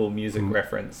classical music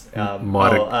reference.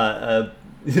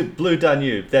 Blue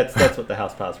Danube. That's what the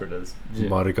house password is.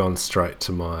 Might have gone straight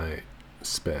to my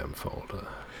spam folder.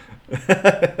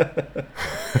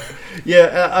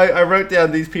 I wrote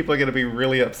down these people are going to be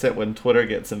really upset when Twitter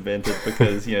gets invented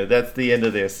because that's the end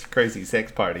of their crazy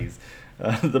sex parties.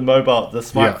 the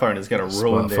smartphone is going to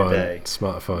ruin their day.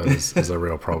 Smartphone is a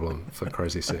real problem for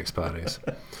crazy sex parties.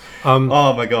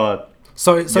 Oh my god!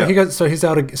 So he goes. So he's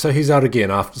out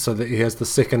again after. So that he has the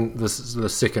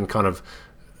second kind of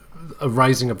a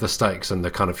raising of the stakes and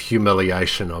the kind of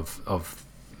humiliation of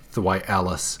the way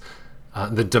Alice,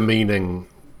 the demeaning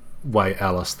way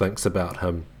Alice thinks about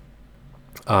him.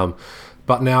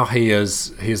 But now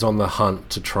he's on the hunt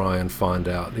to try and find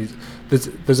out.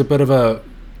 There's a bit of a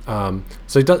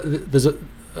there's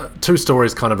two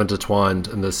stories kind of intertwined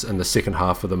in the second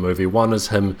half of the movie. One is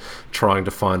him trying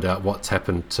to find out what's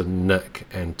happened to Nick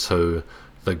and to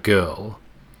the girl.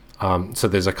 So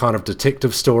there's a kind of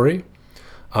detective story.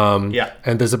 And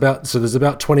there's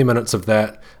about 20 minutes of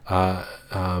that.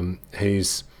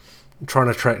 He's trying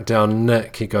to track down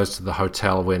Nick. He goes to the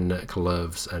hotel where Nick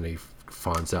lives, and he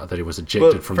finds out that he was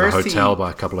ejected from the hotel by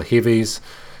a couple of heavies.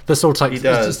 This all takes. It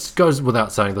just goes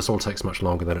without saying. This all takes much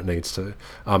longer than it needs to,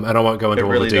 and I won't go into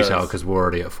all the detail because we're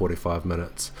already at 45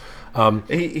 minutes.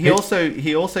 He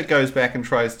also goes back and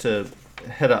tries to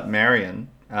hit up Marion.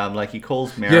 He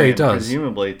calls Marion, he does.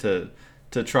 Presumably to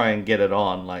try and get it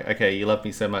on. Like, okay, you love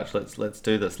me so much, let's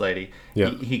do this, lady.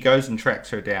 Yeah. He goes and tracks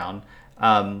her down.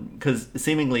 Because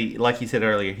seemingly, like you said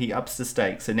earlier, he ups the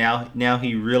stakes. So now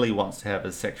he really wants to have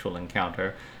a sexual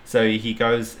encounter. So he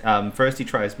goes, first he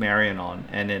tries Marion on,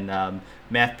 and then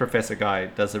Math Professor Guy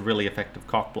does a really effective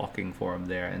cock blocking for him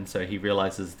there. And so he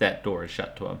realizes that door is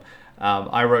shut to him.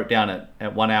 I wrote down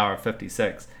at 1 hour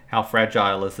 56, how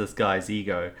fragile is this guy's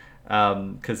ego?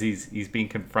 Because he's being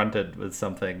confronted with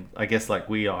something, I guess, like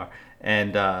we are.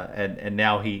 And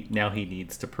now he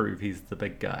needs to prove he's the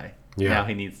big guy. Yeah. Now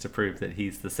he needs to prove that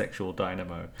he's the sexual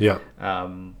dynamo. Yeah.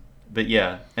 But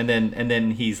yeah, and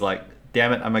then he's like,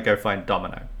 "Damn it, I'm gonna go find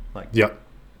Domino." Like, yeah,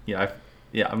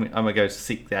 I'm gonna go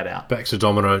seek that out. Back to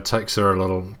Domino, takes her a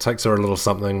little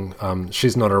something.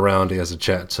 She's not around. He has a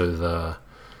chat to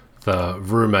the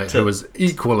roommate who is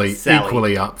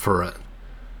equally up for it.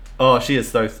 Oh, she is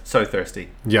so thirsty.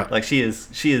 Yeah, like she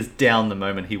is down the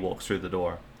moment he walks through the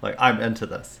door. Like, I'm into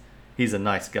this. He's a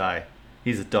nice guy.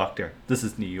 He's a doctor. This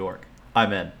is New York.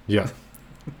 I'm in. Yeah.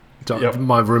 Yep.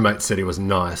 My roommate said he was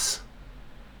nice.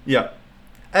 Yeah.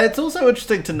 And it's also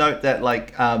interesting to note that,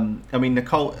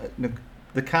 Nicole,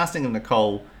 the casting of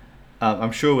Nicole,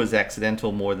 I'm sure was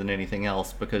accidental more than anything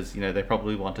else because, they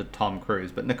probably wanted Tom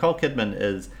Cruise. But Nicole Kidman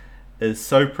is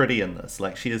so pretty in this.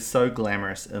 Like, she is so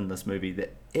glamorous in this movie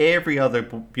that every other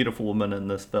beautiful woman in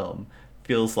this film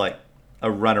feels like a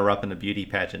runner-up in a beauty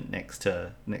pageant next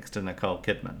to Nicole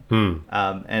Kidman.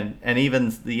 And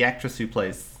even the actress who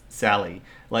plays Sally,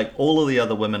 like, all of the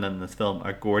other women in this film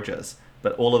are gorgeous,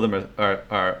 but all of them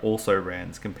are also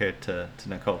Rands compared to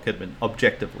Nicole Kidman,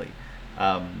 objectively,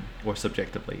 or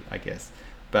subjectively, I guess.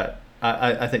 But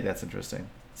I think that's interesting.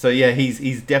 So yeah,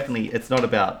 he's definitely, it's not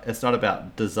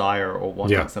about desire or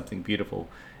wanting something beautiful.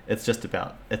 It's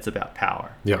about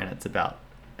power, and it's about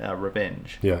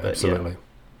revenge. Yeah, absolutely.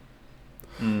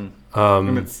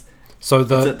 So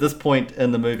at this point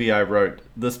in the movie I wrote,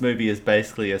 this movie is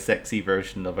basically a sexy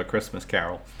version of A Christmas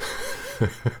Carol.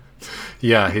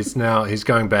 Yeah, he's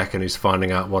going back and he's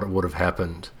finding out what would have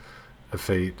happened if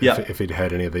he'd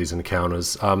had any of these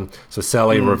encounters. So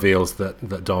Sally reveals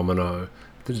that Domino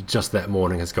just that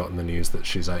morning has gotten the news that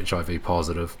she's HIV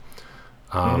positive,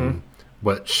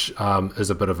 which is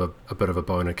a bit of a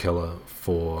boner killer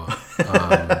for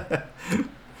Bill.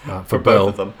 Both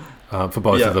of them. For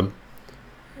both of them.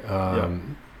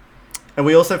 And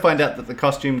we also find out that the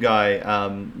costume guy,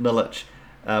 Milich,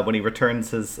 when he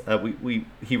returns his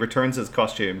he returns his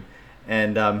costume,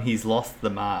 and he's lost the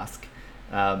mask,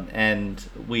 and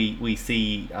we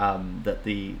see that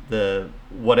the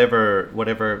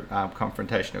whatever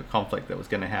confrontation or conflict that was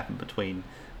going to happen between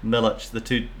Milich,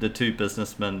 the two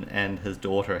businessmen, and his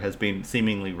daughter has been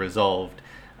seemingly resolved,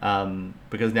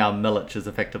 because now Milich is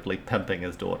effectively pimping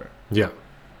his daughter.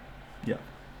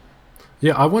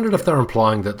 Yeah, I wondered if they're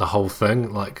implying that the whole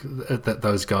thing, like, that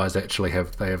those guys actually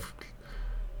have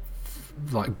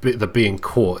like, the being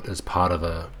caught as part of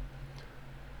the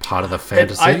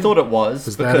fantasy. I thought it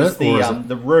was because the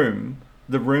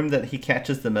the room that he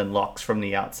catches them in locks from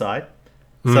the outside.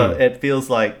 So it feels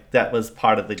like that was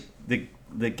part of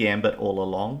the gambit all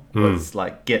along. Was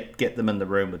like get them in the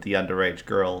room with the underage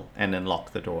girl and then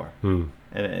lock the door.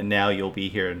 And now you'll be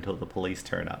here until the police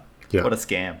turn up. Yeah. What a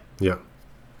scam. Yeah.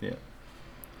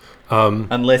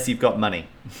 Unless you've got money,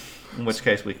 in which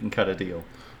case we can cut a deal.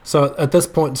 So at this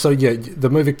point, the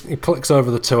movie clicks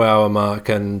over the 2 hour mark,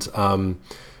 and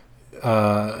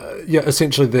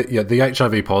essentially the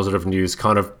HIV positive news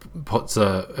kind of puts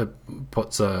a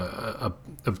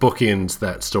bookends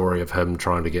that story of him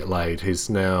trying to get laid. He's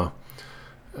now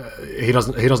he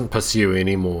doesn't pursue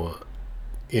any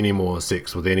more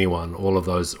sex with anyone. All of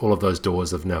those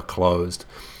doors have now closed,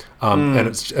 and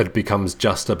it becomes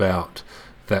just about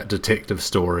that detective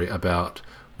story about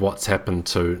what's happened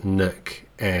to Nick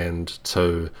and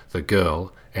to the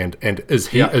girl, and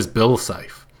is Bill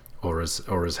safe, or is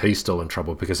he still in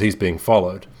trouble because he's being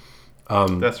followed?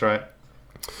 That's right.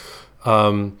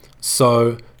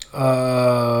 So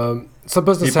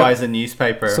business. He buys a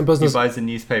newspaper. Some business. He buys a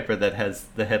newspaper that has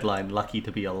the headline "Lucky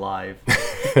to be alive"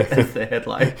 as the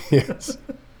headline. Yes.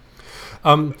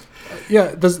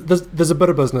 There's a bit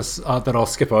of business that I'll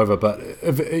skip over, but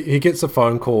if he gets a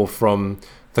phone call from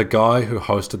the guy who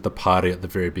hosted the party at the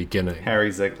very beginning,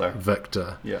 Harry Ziegler,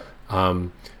 Victor. Yeah.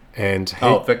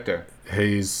 Victor.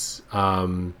 He's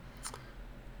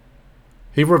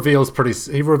he reveals pretty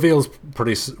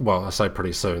well. I say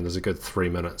pretty soon. There's a good 3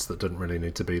 minutes that didn't really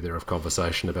need to be there of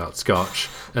conversation about Scotch,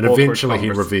 and eventually he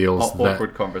reveals that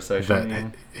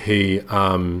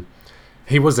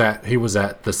he was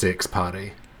at the sex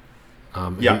party.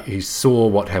 He saw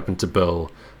what happened to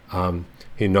Bill.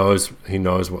 He knows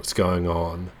what's going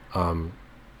on.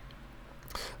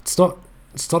 It's not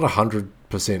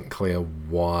 100% clear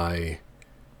why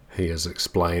he is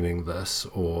explaining this,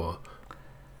 or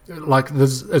like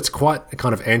it's quite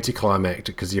kind of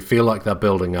anticlimactic because you feel like they're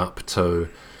building up to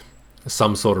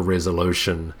some sort of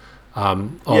resolution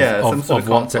of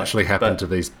what's actually happened to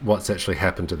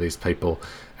these people.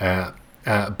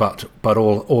 But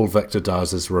all Victor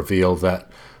does is reveal that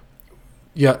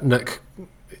Nick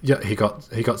he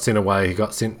got sent away. He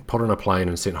got put on a plane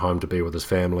and sent home to be with his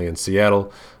family in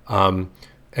Seattle.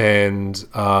 And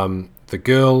the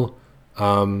girl,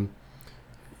 who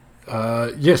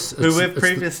we've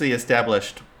previously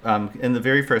established in the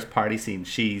very first party scene,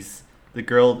 she's the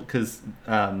girl because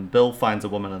Bill finds a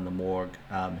woman in the morgue.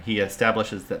 He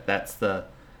establishes that that's the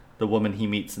woman he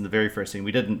meets in the very first scene.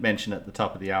 We didn't mention at the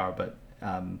top of the hour, but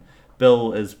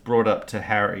Bill is brought up to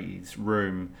Harry's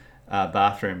room.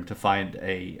 Bathroom to find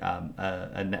a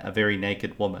very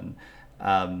naked woman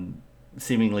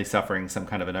seemingly suffering some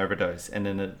kind of an overdose, and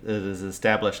then it is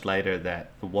established later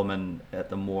that the woman at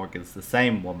the morgue is the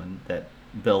same woman that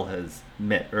Bill has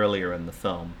met earlier in the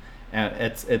film, and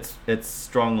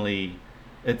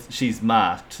she's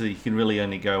masked, so you can really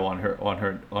only go on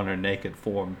her naked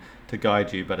form to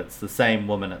guide you, but it's the same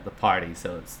woman at the party,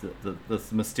 so it's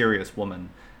this mysterious woman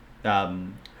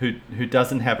who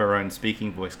doesn't have her own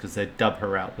speaking voice because they dub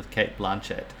her out with Cate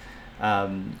Blanchett.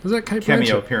 Is that Cate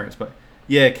cameo Blanchett? Appearance? But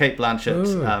yeah, Cate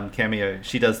Blanchett cameo.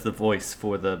 She does the voice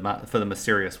for the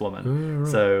mysterious woman.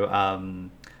 Right. So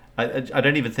I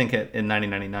don't even think in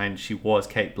 1999 she was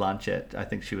Cate Blanchett. I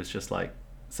think she was just like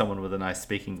someone with a nice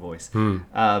speaking voice.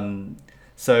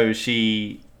 So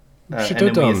she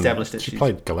did. We established that she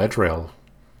played Galadriel.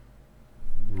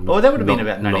 Oh, that would have been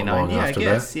about 99. Yeah, I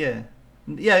guess. That. Yeah.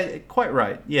 Yeah, quite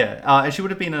right. Yeah, and she would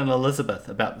have been in Elizabeth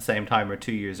about the same time or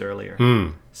 2 years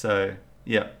earlier. So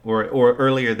yeah, or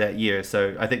earlier that year.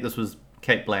 So I think this was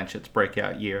Cate Blanchett's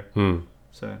breakout year.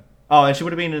 So and she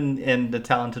would have been in The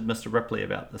Talented Mr. Ripley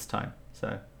about this time.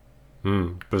 So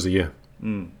it was a year.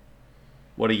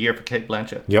 What a year for Cate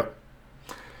Blanchett. Yep.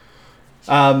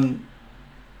 And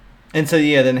so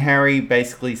then Harry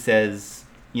basically says,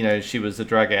 she was a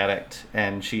drug addict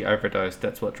and she overdosed.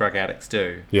 That's what drug addicts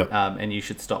do. Yep. And you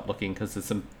should stop looking because there's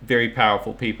some very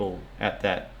powerful people at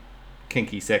that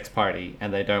kinky sex party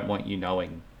and they don't want you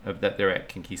knowing that they're at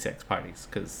kinky sex parties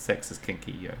because sex is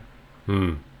kinky,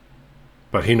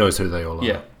 But he knows who they all are.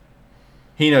 Yeah.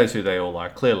 He knows who they all are,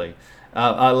 clearly.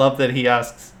 I love that he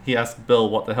asks Bill,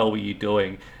 what the hell were you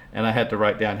doing? And I had to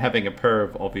write down having a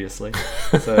perv, obviously.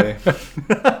 So...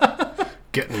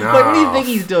 Getting off. What do you think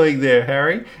he's doing there,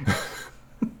 Harry?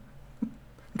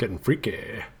 Getting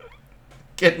freaky.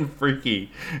 Getting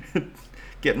freaky.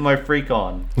 Getting my freak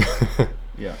on.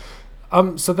 Yeah.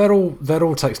 So that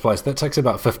all takes place. That takes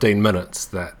about 15 minutes.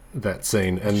 That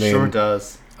scene, and then sure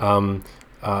does.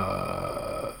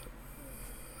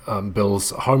 Bill's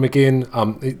home again.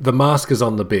 The mask is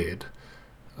on the bed.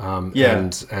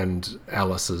 And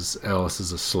Alice is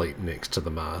asleep next to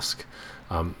the mask.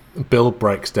 Bill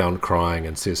breaks down crying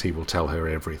and says he will tell her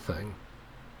everything.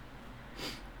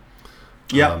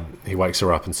 Yeah. He wakes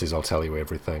her up and says, "I'll tell you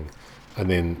everything." And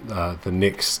then the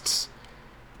next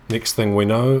thing we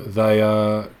know, they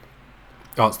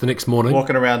it's the next morning.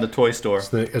 Walking around the toy store.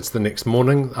 It's the next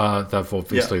morning. They've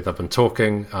been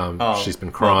talking. She's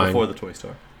been crying. Well, before the toy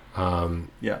store.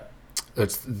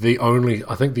 it's the only,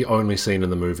 I think the only scene in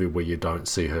the movie where you don't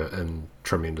see her in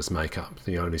tremendous makeup.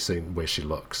 The only scene where she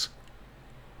looks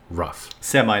rough,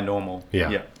 semi-normal.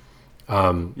 Yeah.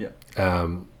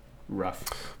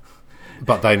 Rough.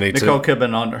 But they need Nicole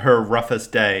Kidman on her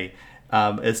roughest day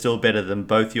is still better than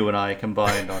both you and I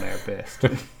combined on our best.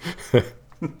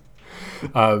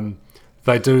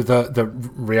 They do the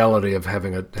reality of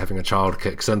having a child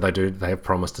kicks in. They have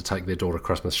promised to take their daughter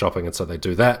Christmas shopping, and so they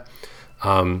do that.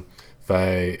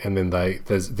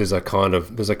 There's a kind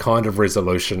of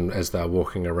resolution as they're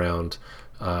walking around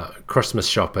Christmas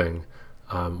shopping,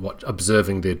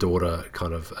 observing their daughter,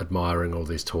 kind of admiring all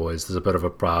these toys. There's a bit of a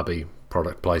Barbie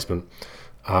product placement.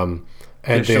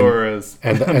 Sure is.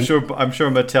 I'm sure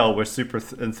Mattel were super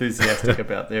enthusiastic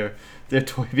about their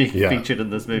toy being featured in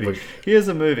this movie. Here's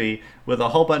a movie with a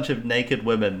whole bunch of naked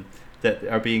women that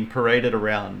are being paraded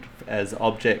around as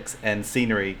objects and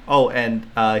scenery. Oh, and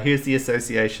here's the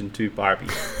association to Barbie.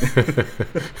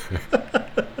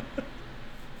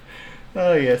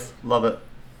 Oh yes, love it.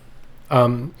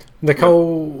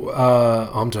 Nicole,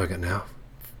 I'm doing it now.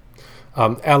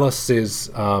 Alice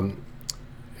says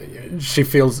she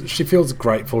feels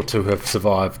grateful to have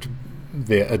survived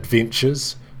their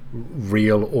adventures,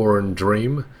 real or in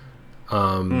dream,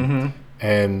 and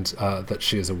that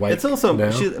she is awake. It's also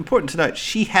now. Important to note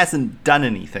she hasn't done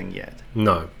anything yet.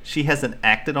 No, she hasn't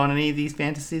acted on any of these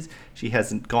fantasies. She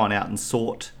hasn't gone out and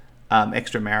sought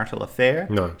extramarital affair.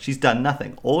 No, she's done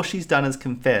nothing. All she's done is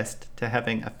confessed to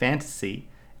having a fantasy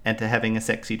and to having a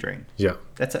sexy dream. Yeah,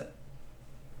 that's it.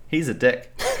 He's a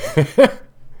dick.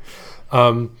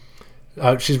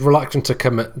 She's reluctant to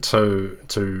commit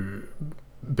to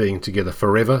being together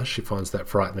forever. She finds that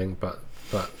frightening, but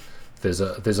there's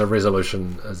a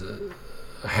resolution, as a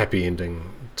happy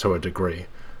ending to a degree.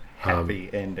 Happy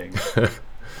ending.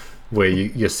 Where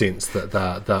you sense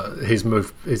that he's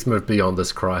moved beyond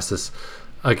this crisis.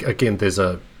 Again, there's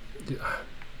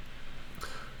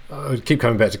I keep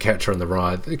coming back to Catcher in the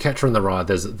Rye. Catcher in the Rye,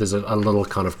 there's a little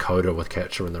kind of coda with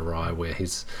Catcher in the Rye where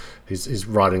he's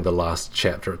writing the last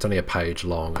chapter. It's only a page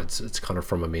long. It's kind of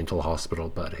from a mental hospital,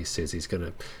 but he says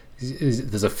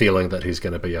there's a feeling that he's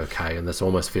going to be okay, and this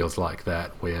almost feels like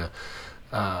that, where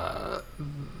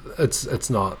it's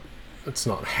not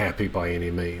happy by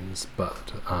any means,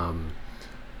 but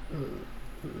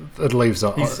it leaves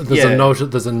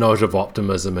there's a note of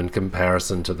optimism in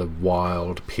comparison to the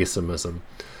wild pessimism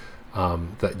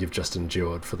that you've just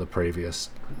endured for the previous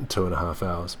 2.5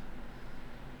 hours.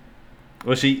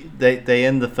 Well, they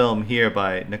end the film here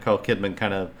by Nicole Kidman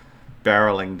kind of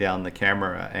barreling down the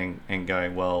camera and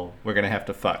going, well, we're going to have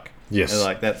to fuck. Yes. And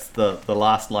like that's the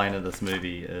last line of this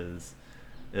movie is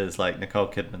like Nicole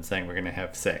Kidman saying we're going to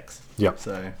have sex. Yeah.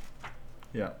 So,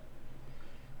 yeah.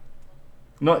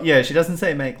 She doesn't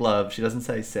say make love. She doesn't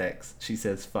say sex. She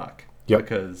says fuck. Yep.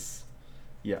 Because,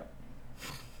 yeah.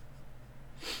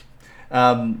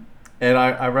 And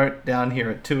I wrote down here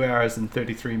at 2 hours and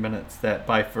 33 minutes that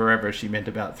by forever she meant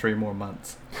about 3 more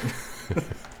months.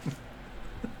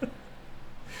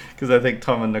 Because I think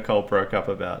Tom and Nicole broke up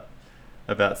about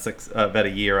a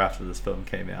year after this film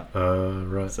came out.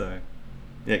 Right. So,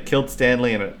 yeah, it killed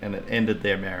Stanley and it ended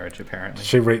their marriage apparently.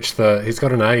 He's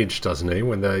got an age, doesn't he?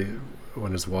 When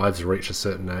his wives reach a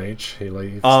certain age, he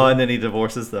leaves. Oh, and then he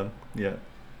divorces them. Yeah.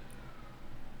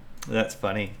 That's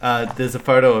funny. There's a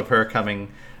photo of her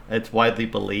coming. It's widely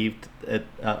believed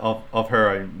of her.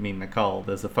 I mean Nicole.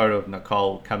 There's a photo of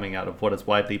Nicole coming out of what is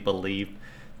widely believed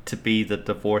to be the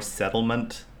divorce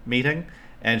settlement meeting,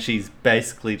 and she's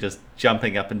basically just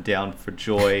jumping up and down for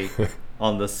joy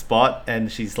on the spot.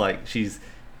 And she's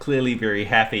clearly very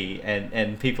happy.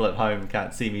 And people at home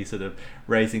can't see me sort of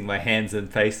raising my hands and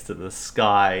face to the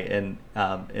sky in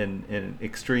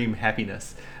extreme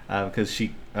happiness because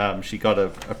she got a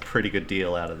pretty good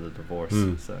deal out of the divorce.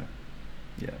 So.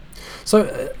 Yeah. So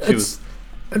it's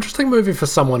interesting movie for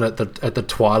someone at the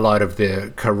twilight of their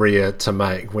career to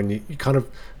make, when you kind of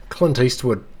Clint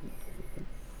Eastwood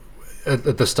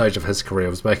at the stage of his career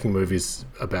was making movies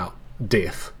about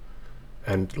death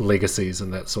and legacies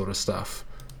and that sort of stuff.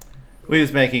 He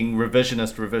was making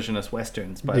revisionist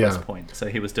westerns by this point. So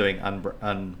he was doing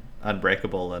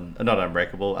Unbreakable and not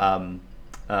Unbreakable,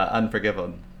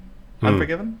 Unforgiven.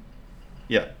 Unforgiven?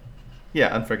 Yeah,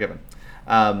 Unforgiven.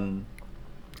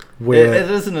 It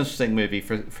is an interesting movie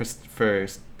for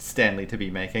Stanley to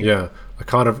be making. Yeah, a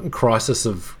kind of crisis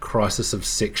of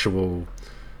sexual,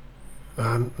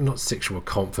 not sexual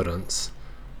confidence.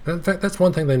 In fact, that's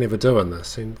one thing they never do in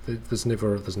this. There's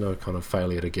no kind of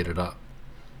failure to get it up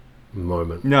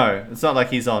moment. No, it's not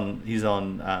like he's on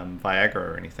Viagra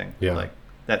or anything. Yeah, like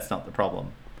that's not the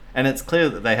problem. And it's clear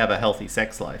that they have a healthy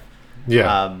sex life.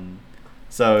 Yeah.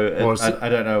 So I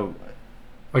don't know.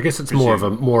 I guess it's more of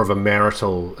a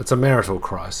marital. It's a marital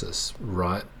crisis,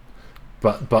 right?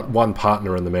 But one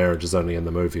partner in the marriage is only in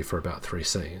the movie for about 3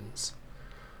 scenes.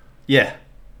 Yeah.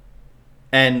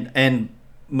 And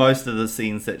most of the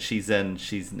scenes that she's in,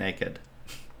 she's naked.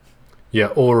 Yeah,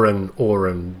 or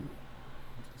in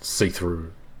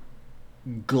see-through,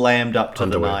 glammed up to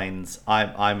underwear. the nines.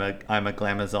 I'm a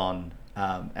glamazon,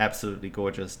 absolutely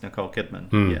gorgeous Nicole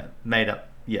Kidman. Yeah, made up.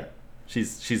 Yeah,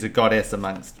 she's a goddess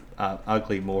amongst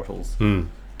ugly mortals.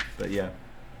 But yeah,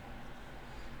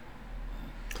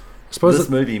 I suppose this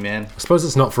movie, man. I suppose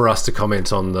it's not for us to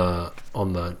comment on the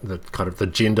kind of the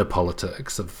gender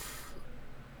politics of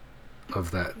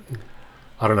that.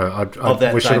 I don't know. Of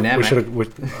that dynamic.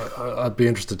 I'd be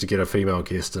interested to get a female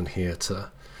guest in here to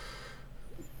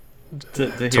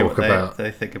hear talk what about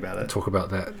they think about it. Talk about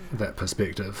that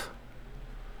perspective.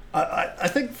 I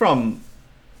think from,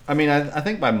 I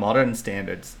think by modern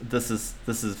standards, this is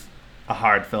a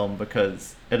hard film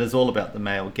because it is all about the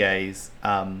male gaze.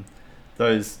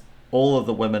 All of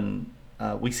the women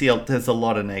we see. There's a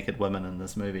lot of naked women in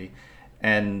this movie,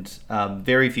 and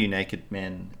very few naked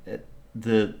men.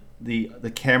 The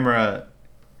camera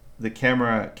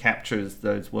captures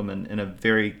those women in a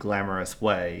very glamorous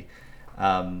way,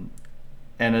 and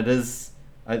it is.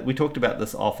 We talked about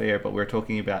this off air, but we're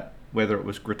talking about whether it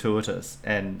was gratuitous,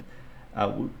 and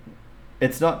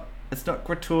it's not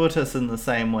gratuitous in the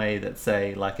same way that,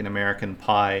 say, like an American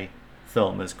Pie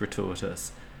film is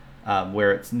gratuitous,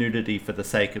 where it's nudity for the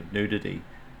sake of nudity,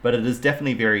 but it is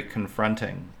definitely very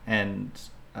confronting, and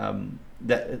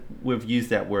that we've used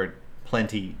that word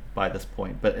plenty by this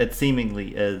point, but it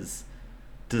seemingly is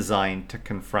designed to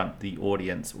confront the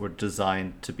audience or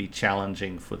designed to be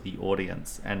challenging for the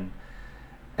audience. And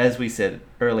as we said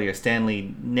earlier,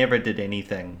 Stanley never did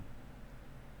anything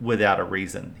without a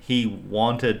reason. He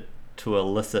wanted to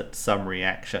elicit some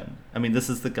reaction. This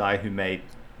is the guy who made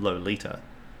Lolita,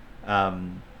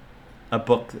 a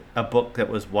book that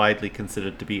was widely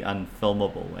considered to be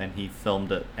unfilmable, and he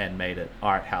filmed it and made it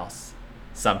art house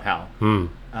somehow.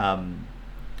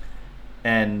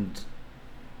 And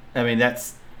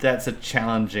that's a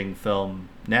challenging film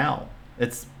now.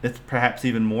 It's perhaps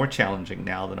even more challenging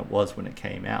now than it was when it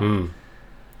came out.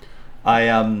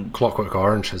 Clockwork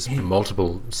Orange has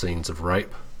multiple scenes of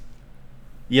rape.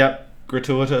 Yep,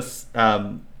 gratuitous.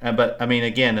 But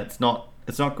again, it's not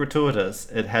gratuitous.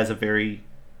 It has a very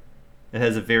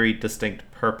distinct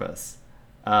purpose.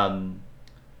 And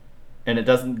it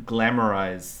doesn't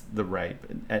glamorize the rape.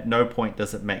 At no point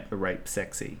does it make the rape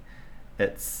sexy.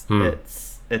 It's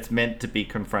meant to be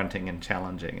confronting and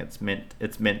challenging. It's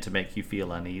meant to make you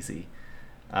feel uneasy.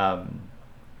 And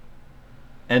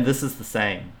this is the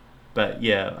same. But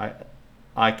yeah,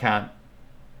 I can't,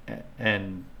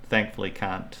 and thankfully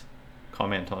can't,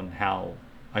 comment on how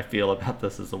I feel about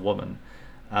this as a woman,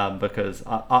 because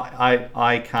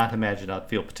I can't imagine I'd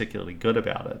feel particularly good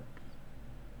about it.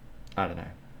 I don't know.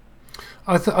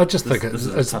 I just think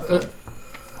it's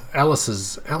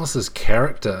Alice's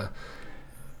character.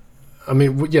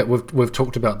 We've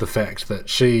talked about the fact that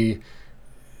she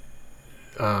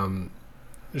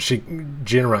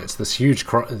generates this huge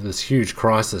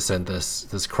crisis and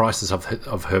this crisis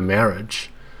of her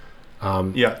marriage,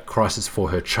 crisis for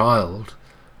her child,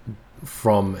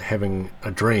 from having a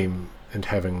dream and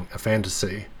having a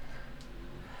fantasy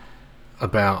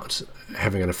about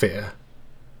having an affair.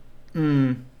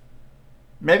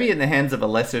 Maybe in the hands of a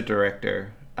lesser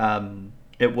director,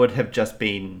 it would have just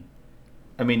been.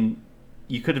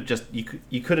 You could have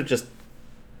just.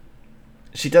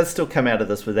 She does still come out of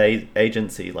this with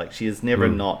agency. Like, she is never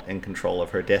not in control of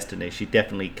her destiny. She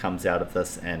definitely comes out of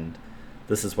this, and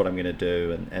this is what I'm going to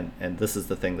do, and this is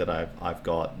the thing that I've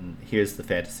got, and here's the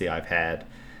fantasy I've had,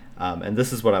 and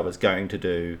this is what I was going to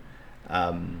do.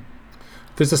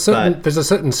 There's a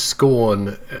certain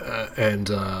scorn and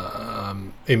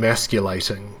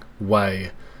emasculating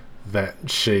way that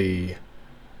she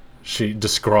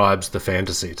describes the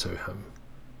fantasy to him.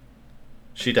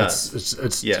 She does.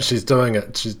 She's doing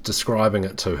it. She's describing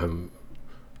it to him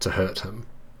to hurt him.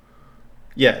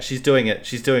 Yeah, she's doing it.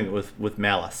 She's doing it with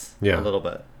malice. Yeah. A little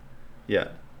bit. Yeah,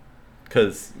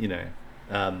 because I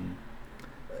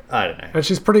don't know. And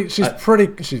she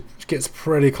gets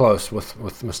pretty close with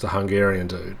Mr. Hungarian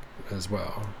dude as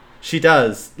well. She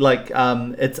does.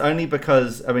 It's only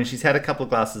because she's had a couple of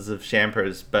glasses of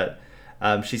champers, but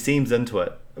she seems into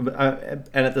it. And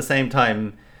at the same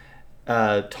time,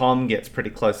 Tom gets pretty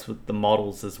close with the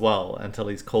models as well until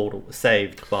he's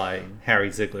saved by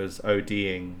Harry Ziegler's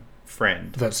ODing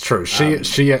friend. That's true.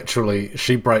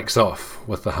 She breaks off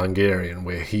with the Hungarian,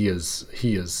 where he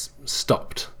is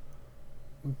stopped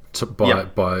Yeah.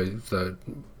 by the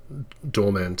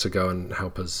doorman to go and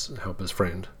help his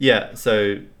friend. Yeah.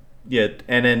 So yeah,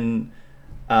 and then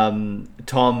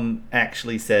Tom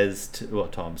actually says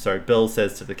Bill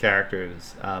says to the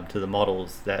characters, to the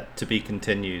models, that to be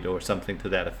continued or something to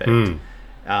that effect.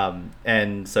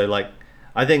 And so like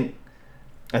I think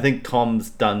Tom's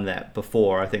done that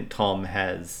before. I think Tom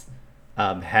has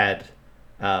had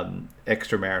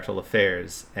extramarital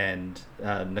affairs, and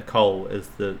Nicole is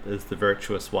the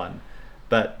virtuous one.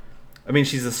 But I mean,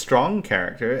 she's a strong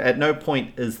character. At no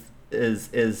point is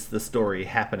the story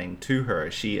happening to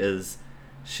her. She is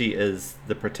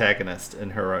the protagonist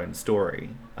in her own story.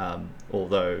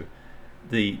 Although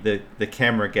the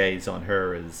camera gaze on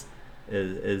her is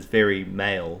very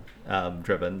male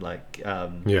driven. Like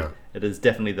it is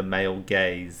definitely the male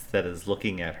gaze that is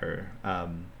looking at her.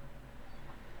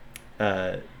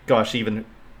 Gosh, even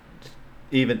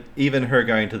her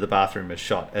going to the bathroom is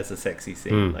shot as a sexy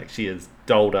scene. Like she is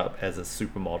dolled up as a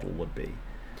supermodel would be.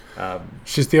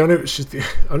 She's the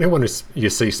only one you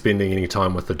see spending any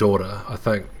time with the daughter. I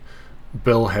think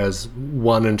Bill has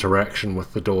one interaction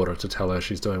with the daughter to tell her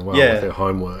she's doing well with her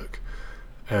homework,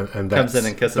 and comes in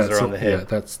and kisses her on the head.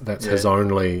 Yeah, that's his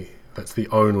only. That's the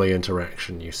only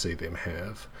interaction you see them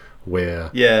have, where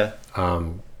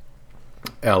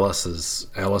Alice is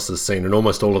seen in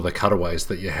almost all of the cutaways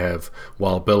that you have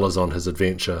while Bill is on his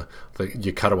adventure.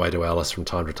 You cut away to Alice from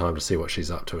time to time to see what she's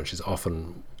up to, and she's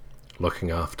often looking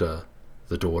after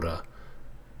the daughter.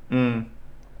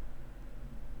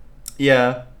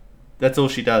 Yeah, that's all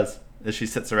she does. Is she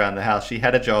sits around the house. She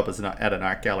had a job at an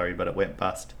art gallery, but it went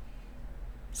bust,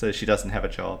 so she doesn't have a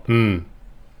job.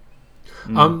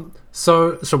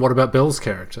 So what about Bill's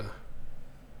character?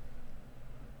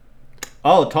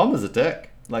 Oh, Tom is a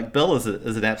dick. Like Bill is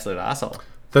an absolute asshole.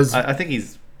 I think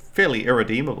he's fairly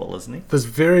irredeemable, isn't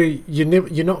he?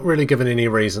 You're not really given any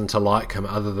reason to like him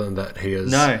other than that he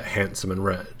is handsome and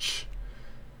rich.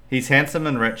 He's handsome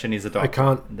and rich, and he's a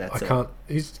doctor.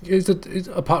 He's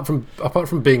apart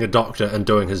from being a doctor and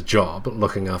doing his job,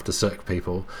 looking after sick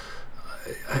people.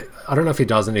 I don't know if he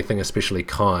does anything especially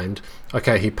kind.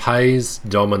 Okay, he pays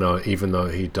Domino even though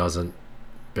he doesn't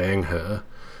bang her.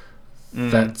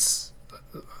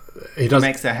 He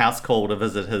makes a house call to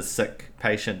visit his sick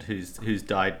patient who's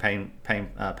died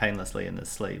painlessly in his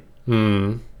sleep.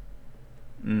 And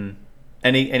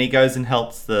he goes and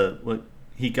helps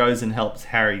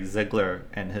Harry Ziegler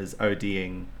and his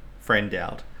ODing friend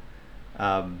out,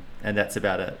 and that's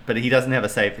about it. But he doesn't have a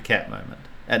save the cat moment.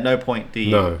 At no point do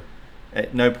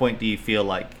you feel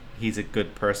like he's a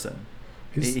good person.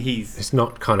 He's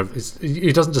not kind of.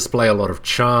 He doesn't display a lot of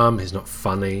charm. He's not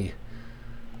funny.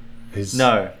 He's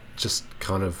just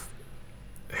kind of.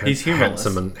 He's humorless.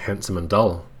 handsome and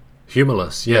dull.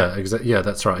 Humorless, yeah, exactly. Yeah,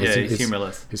 that's right. Yeah, he's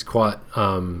humorless. He's quite.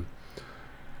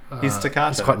 He's staccato.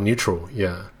 He's quite neutral.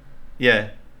 Yeah. Yeah,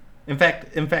 in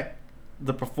fact,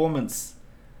 the performance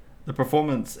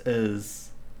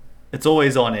is, it's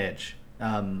always on edge.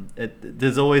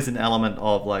 There's always an element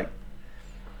of like,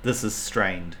 this is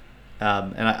strained,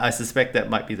 and I suspect that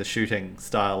might be the shooting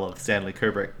style of Stanley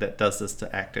Kubrick that does this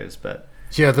to actors, but.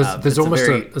 Yeah, there's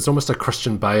almost a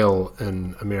Christian Bale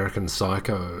in American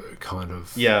Psycho kind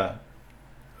of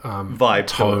vibe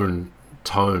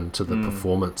tone to the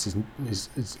performance. He's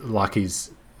like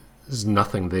he's there's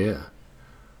nothing there.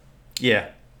 Yeah,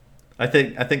 I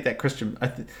think that Christian.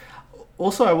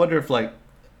 Also, I wonder if like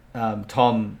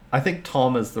Tom. I think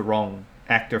Tom is the wrong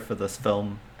actor for this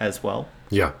film as well.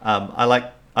 Yeah. I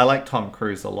like Tom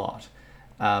Cruise a lot,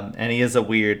 and he is a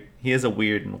weird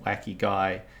and wacky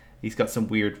guy. He's got some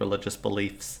weird religious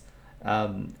beliefs,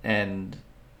 and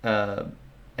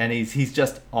he's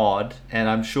just odd. And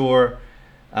I'm sure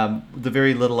the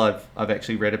very little I've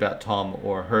actually read about Tom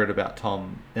or heard about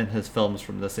Tom in his films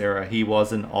from this era, he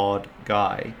was an odd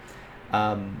guy.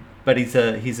 But he's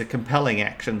a compelling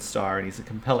action star, and he's a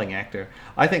compelling actor.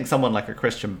 I think someone like a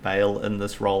Christian Bale in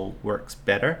this role works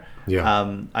better.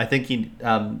 Yeah. I think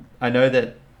I know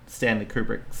that Stanley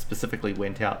Kubrick specifically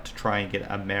went out to try and get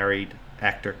a married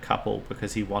actor couple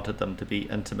because he wanted them to be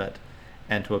intimate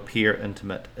and to appear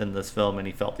intimate in this film, and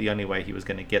he felt the only way he was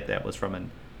going to get that was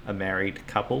from a married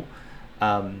couple.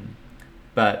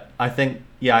 But I think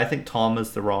Tom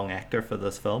is the wrong actor for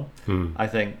this film. I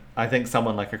think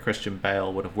someone like a Christian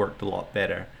Bale would have worked a lot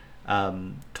better.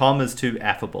 Tom is too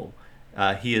affable.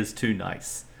 He is too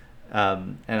nice.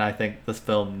 And I think this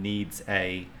film needs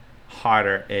a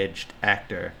harder edged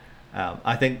actor.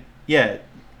 I think,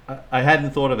 I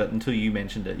hadn't thought of it until you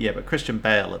mentioned it. Yeah, but Christian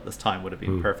Bale at this time would have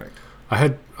been perfect. I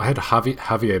had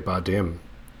Javier Bardem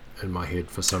in my head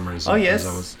for some reason. Oh,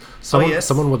 yes.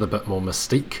 Someone with a bit more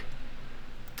mystique.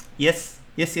 Yes.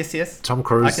 Tom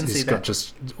Cruise, I can see he's that. got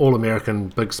just all American,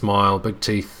 big smile, big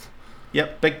teeth.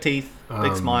 Yep, big teeth,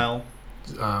 big smile,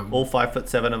 all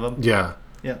 5'7" of them. Yeah,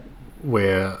 Yeah.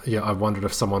 where I wondered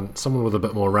if someone with a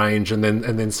bit more range, and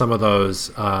then some of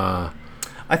those.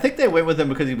 I think they went with him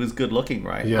because he was good looking,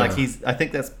 right? Yeah. Like I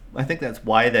think that's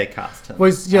why they cast him.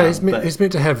 Well, he's But-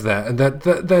 meant to have that, and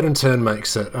that in turn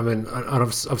makes it. I mean,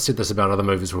 I've said this about other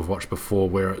movies we've watched before,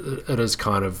 where it is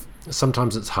kind of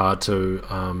sometimes it's hard to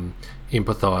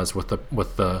empathize with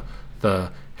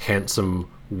the handsome,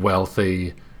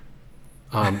 wealthy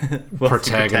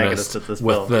protagonist of this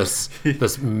with film.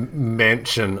 this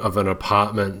mansion of an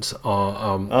apartment.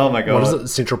 Oh my God. What is it?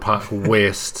 Central Park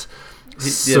West.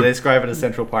 Yeah, they describe it as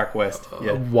Central Park West.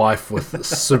 Yeah. Wife with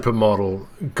supermodel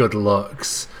good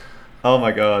looks. Oh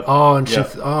my God.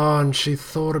 And she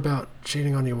thought about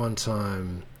cheating on you one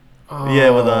time. Oh, Yeah,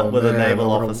 with a naval I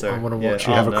wanna, officer. I want to Yeah. watch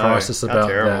you Oh, have a no. crisis How about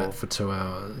terrible. that for 2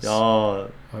 hours. Oh,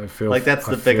 I feel like that's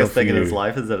I the feel biggest for thing in you. his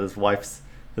life is that his wife's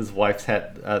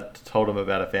had told him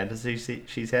about a fantasy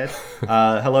she's had.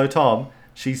 Hello, Tom.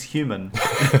 She's human.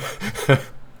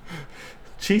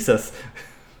 Jesus.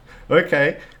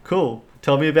 Okay, cool.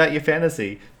 Tell me about your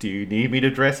fantasy. Do you need me to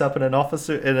dress up in an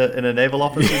officer in a naval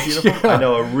officer's uniform? Yeah. I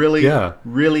know a really Yeah.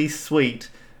 really sweet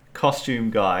costume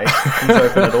guy. He's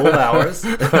open at all hours.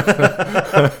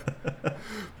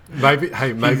 Maybe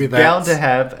He's that's bound to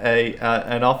have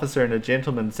an officer and a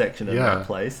gentleman section in Yeah. that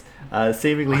place.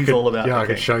 Seemingly, he's all about. Yeah, I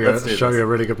okay, could show let's do you this. a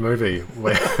really good movie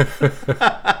where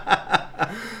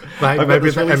I've got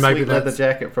this really maybe sweet leather that's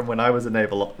jacket from when I was a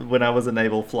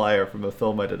naval flyer from a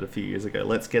film I did a few years ago.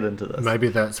 Let's get into this. maybe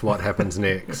that's what happens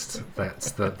next. That's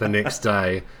the next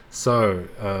day. So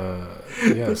so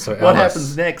What Alice,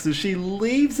 happens next is she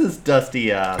leaves his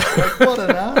dusty ass. Like, what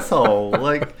an asshole.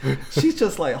 Like, she's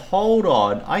just like, hold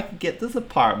on, I can get this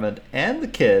apartment and the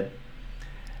kid,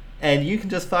 and you can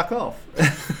just fuck off.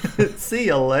 See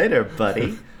you later,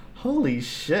 buddy. Holy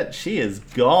shit, she is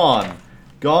gone.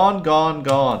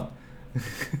 Gone.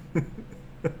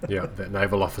 Yeah, that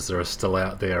naval officer is still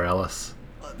out there, Alice.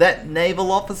 That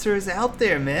naval officer is out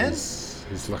there, man.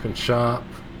 He's looking sharp.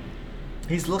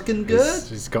 He's looking good.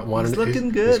 He's got one. He's looking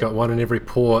He's good. got one in every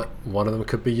port. One of them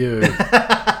could be you.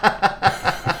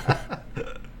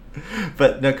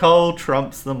 But Nicole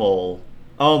trumps them all.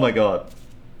 Oh my god,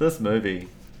 this movie.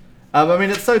 I mean,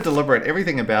 it's so deliberate.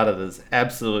 Everything about it is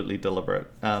absolutely deliberate,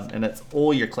 and it's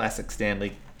all your classic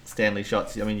Stanley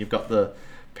shots. I mean, you've got the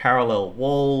parallel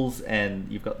walls,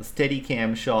 and you've got the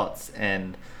Steadicam shots,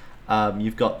 and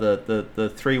you've got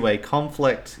the three-way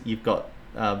conflict. You've got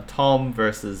Tom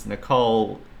versus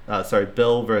Nicole.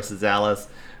 Bill versus Alice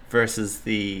versus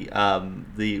the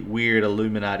weird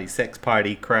Illuminati sex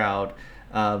party crowd.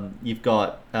 You've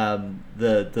got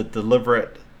the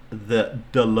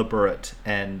deliberate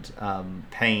and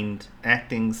pained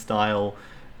acting style,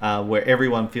 where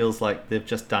everyone feels like they've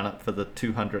just done it for the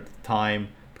 200th time,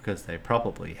 because they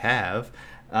probably have.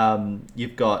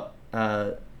 You've got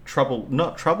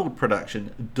not troubled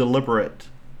production, deliberate,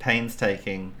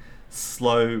 painstaking,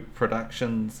 slow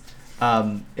productions.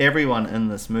 Everyone in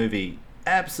this movie,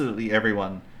 absolutely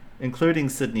everyone, including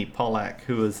Sidney Pollack,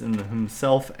 who is in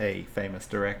himself a famous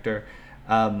director,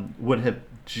 would have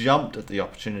jumped at the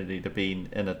opportunity to be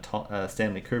in a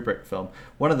Stanley Kubrick film.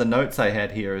 One of the notes I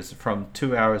had here is from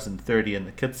 2 hours and 30 in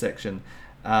the kids section.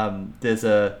 There's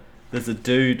a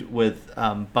dude with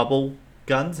bubble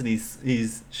guns, and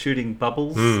he's shooting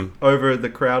bubbles over the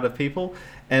crowd of people.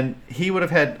 And he would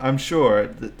have had, I'm sure,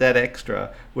 that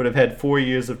extra would have had 4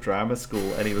 years of drama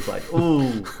school, and he was like,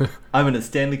 ooh, I'm in a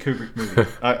Stanley Kubrick movie.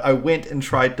 I went and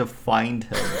tried to find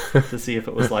him to see if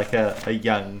it was like a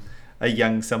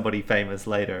young somebody famous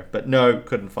later, but no,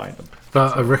 couldn't find him.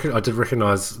 But I did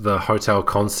recognise the hotel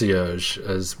concierge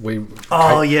as we. Yeah.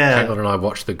 Caitlin and I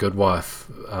watched The Good Wife,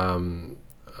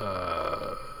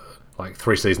 like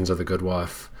 3 seasons of The Good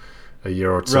Wife, a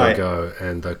year or two Right. ago,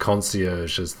 and the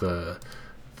concierge is the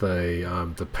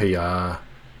PR,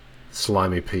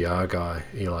 slimy PR guy,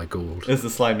 Eli Gould. Is the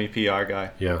slimy PR guy.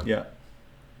 Yeah. Yeah.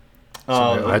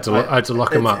 So I had to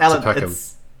lock him it's up Alan, to pick him.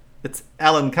 It's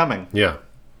Alan Cumming. Yeah.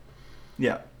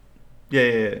 Yeah.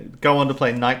 Yeah. Go on to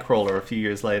play Nightcrawler a few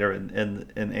years later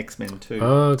in X-Men 2.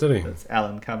 Oh, did he? That's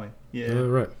Alan Cumming. Yeah. Oh,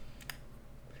 right.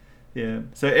 Yeah.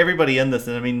 So everybody in this,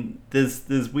 and I mean,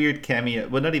 there's weird cameo.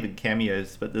 Well, not even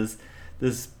cameos, but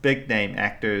there's big name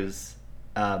actors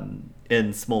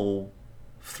in small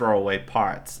throwaway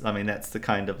parts. I mean, that's the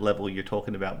kind of level you're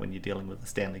talking about when you're dealing with a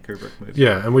Stanley Kubrick movie.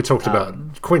 Yeah, and we talked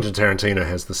about Quentin Tarantino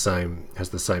has the same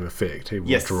effect. He will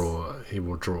Yes. draw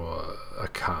a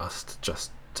cast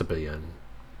just to be in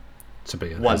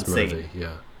One his movie. scene.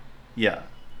 Yeah.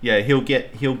 Yeah. He'll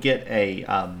get a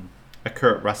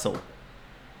Kurt Russell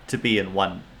to be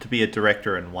a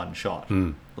director in one shot.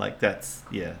 Like that's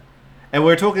And we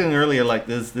were talking earlier, like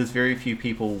there's very few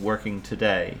people working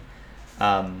today.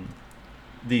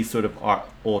 These sort of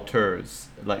auteurs,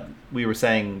 like we were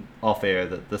saying off air,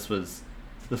 that this was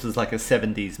like a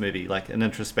 70s movie, like an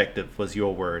introspective was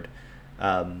your word,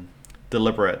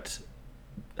 deliberate,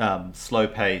 slow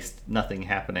paced, nothing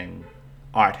happening,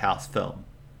 art house film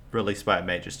released by a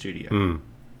major studio.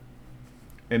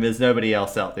 And there's nobody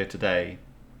else out there today.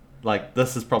 Like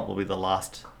this is probably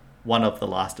one of the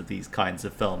last of these kinds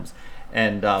of films.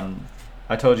 And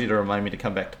I told you to remind me to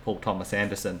come back to Paul Thomas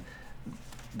Anderson.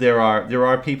 There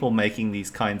are people making these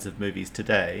kinds of movies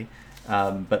today,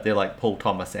 but they're like Paul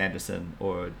Thomas Anderson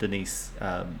or Denis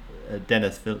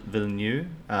Villeneuve.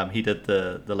 He did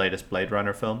the latest Blade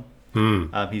Runner film.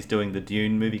 He's doing the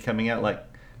Dune movie coming out. Like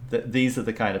these are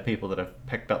the kind of people that have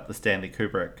picked up the Stanley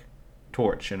Kubrick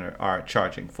torch and are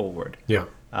charging forward. Yeah.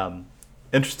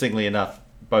 Interestingly enough,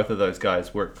 both of those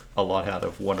guys work a lot out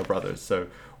of Warner Brothers. So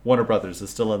Warner Brothers is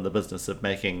still in the business of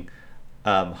making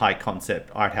high concept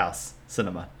art house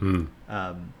cinema,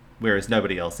 whereas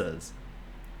nobody else is,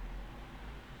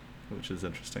 which is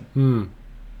interesting.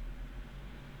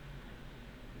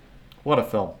 What a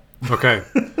film. Okay.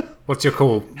 What's your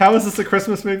call? How is this a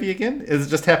Christmas movie again? It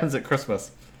just happens at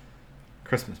Christmas.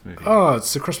 Christmas movie. Oh,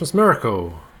 it's a Christmas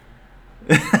miracle.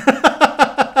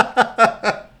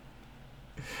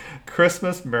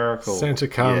 Christmas miracle. Santa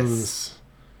comes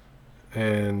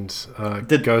and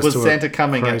goes was to Santa a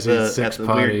coming at crazy the sex weird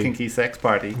party. kinky sex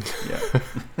party? Yeah.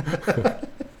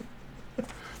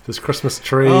 There's Christmas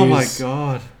trees. Oh my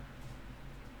god.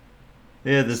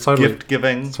 Yeah, there's gift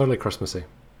giving. It's totally Christmassy.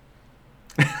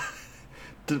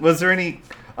 Was there any?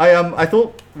 I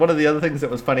thought one of the other things that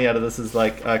was funny out of this is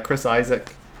like Chris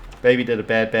Isaac, Baby Did a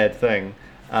Bad Thing,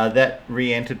 that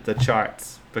re-entered the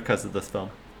charts because of this film.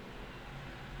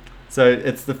 So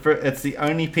it's the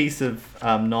only piece of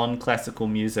non-classical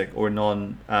music or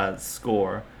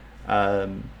non-score,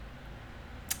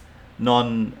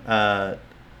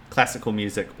 non-classical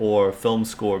music or film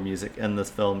score music in this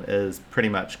film is pretty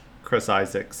much Chris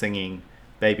Isaac singing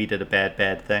 "Baby Did a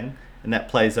Bad Thing," and that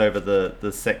plays over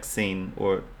the sex scene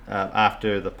or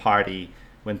after the party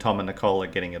when Tom and Nicole are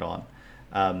getting it on,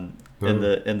 in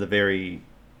the very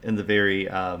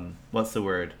what's the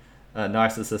word?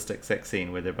 Narcissistic sex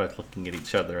scene where they're both looking at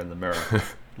each other in the mirror,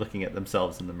 looking at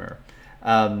themselves in the mirror.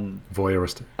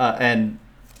 Voyeuristic.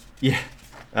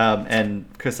 And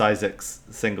Chris Isaac's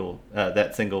single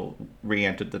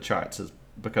re-entered the charts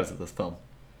because of this film.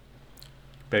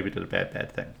 Baby Did a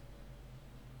Bad Thing.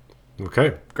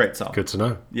 Okay. Great song. Good to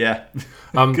know. Yeah.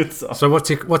 Good song. So what's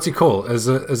he call? Is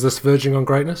this verging on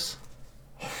greatness?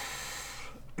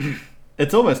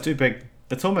 It's almost too big.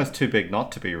 It's almost too big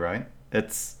not to be, right?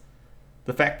 It's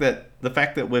the fact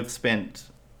that we've spent,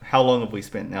 how long have we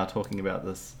spent now talking about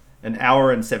this? An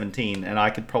hour and 17, and I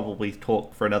could probably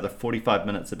talk for another 45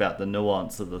 minutes about the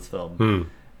nuance of this film,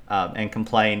 and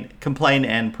complain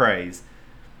and praise.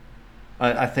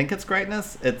 I think it's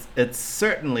greatness. It's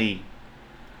certainly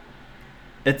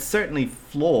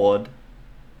flawed,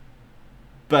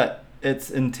 but it's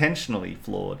intentionally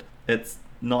flawed. It's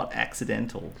not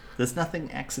accidental. There's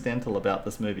nothing accidental about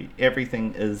this movie.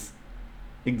 Everything is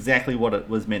exactly what it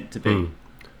was meant to be.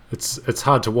 It's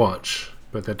hard to watch,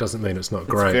 but that doesn't mean it's not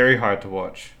great. It's very hard to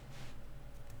watch.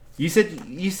 You said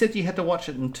you had to watch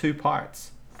it in 2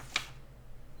 parts.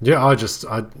 Yeah, that's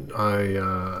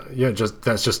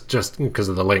just because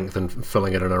of the length and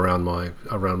filling it in around my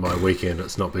weekend.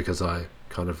 It's not because I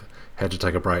kind of had to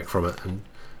take a break from it and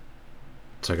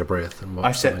take a breath and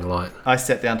watch something light. I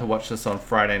sat down to watch this on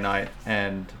Friday night,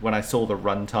 and when I saw the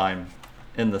runtime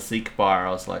in the Seek bar, I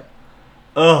was like,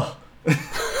 ugh.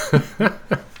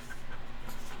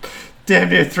 Damn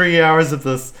near 3 hours of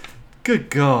this.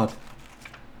 Good God.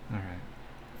 All right.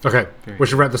 Okay, we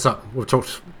should wrap this up. We've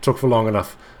talked for long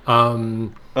enough.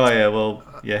 Happy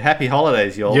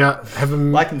holidays, y'all. Yeah, have a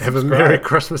subscribe. Merry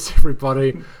Christmas,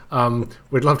 everybody.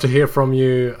 We'd love to hear from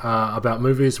you about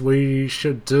movies we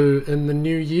should do in the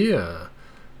new year.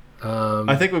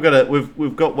 I think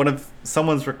we've got one of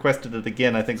someone's requested it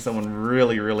again. I think someone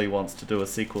really, really wants to do a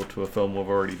sequel to a film we've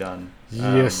already done.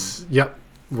 Yes, yep.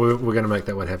 We're going to make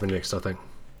that one happen next, I think.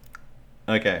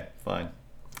 Okay, fine.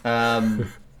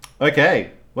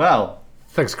 Okay, well,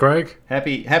 Thanks, Craig.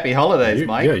 Happy holidays,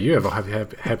 Mike. Yeah, you have a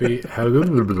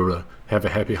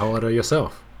happy holiday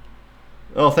yourself.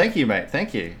 Oh, thank you, mate.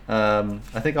 Thank you. I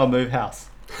think I'll move house.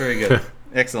 Very good.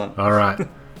 Excellent. All right.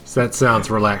 So that sounds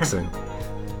relaxing.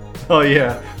 Oh,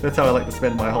 yeah. That's how I like to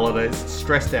spend my holidays.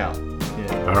 Stressed out.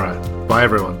 Yeah. All right. Bye,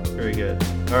 everyone. Very good.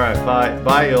 All right. Bye.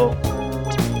 Bye, y'all.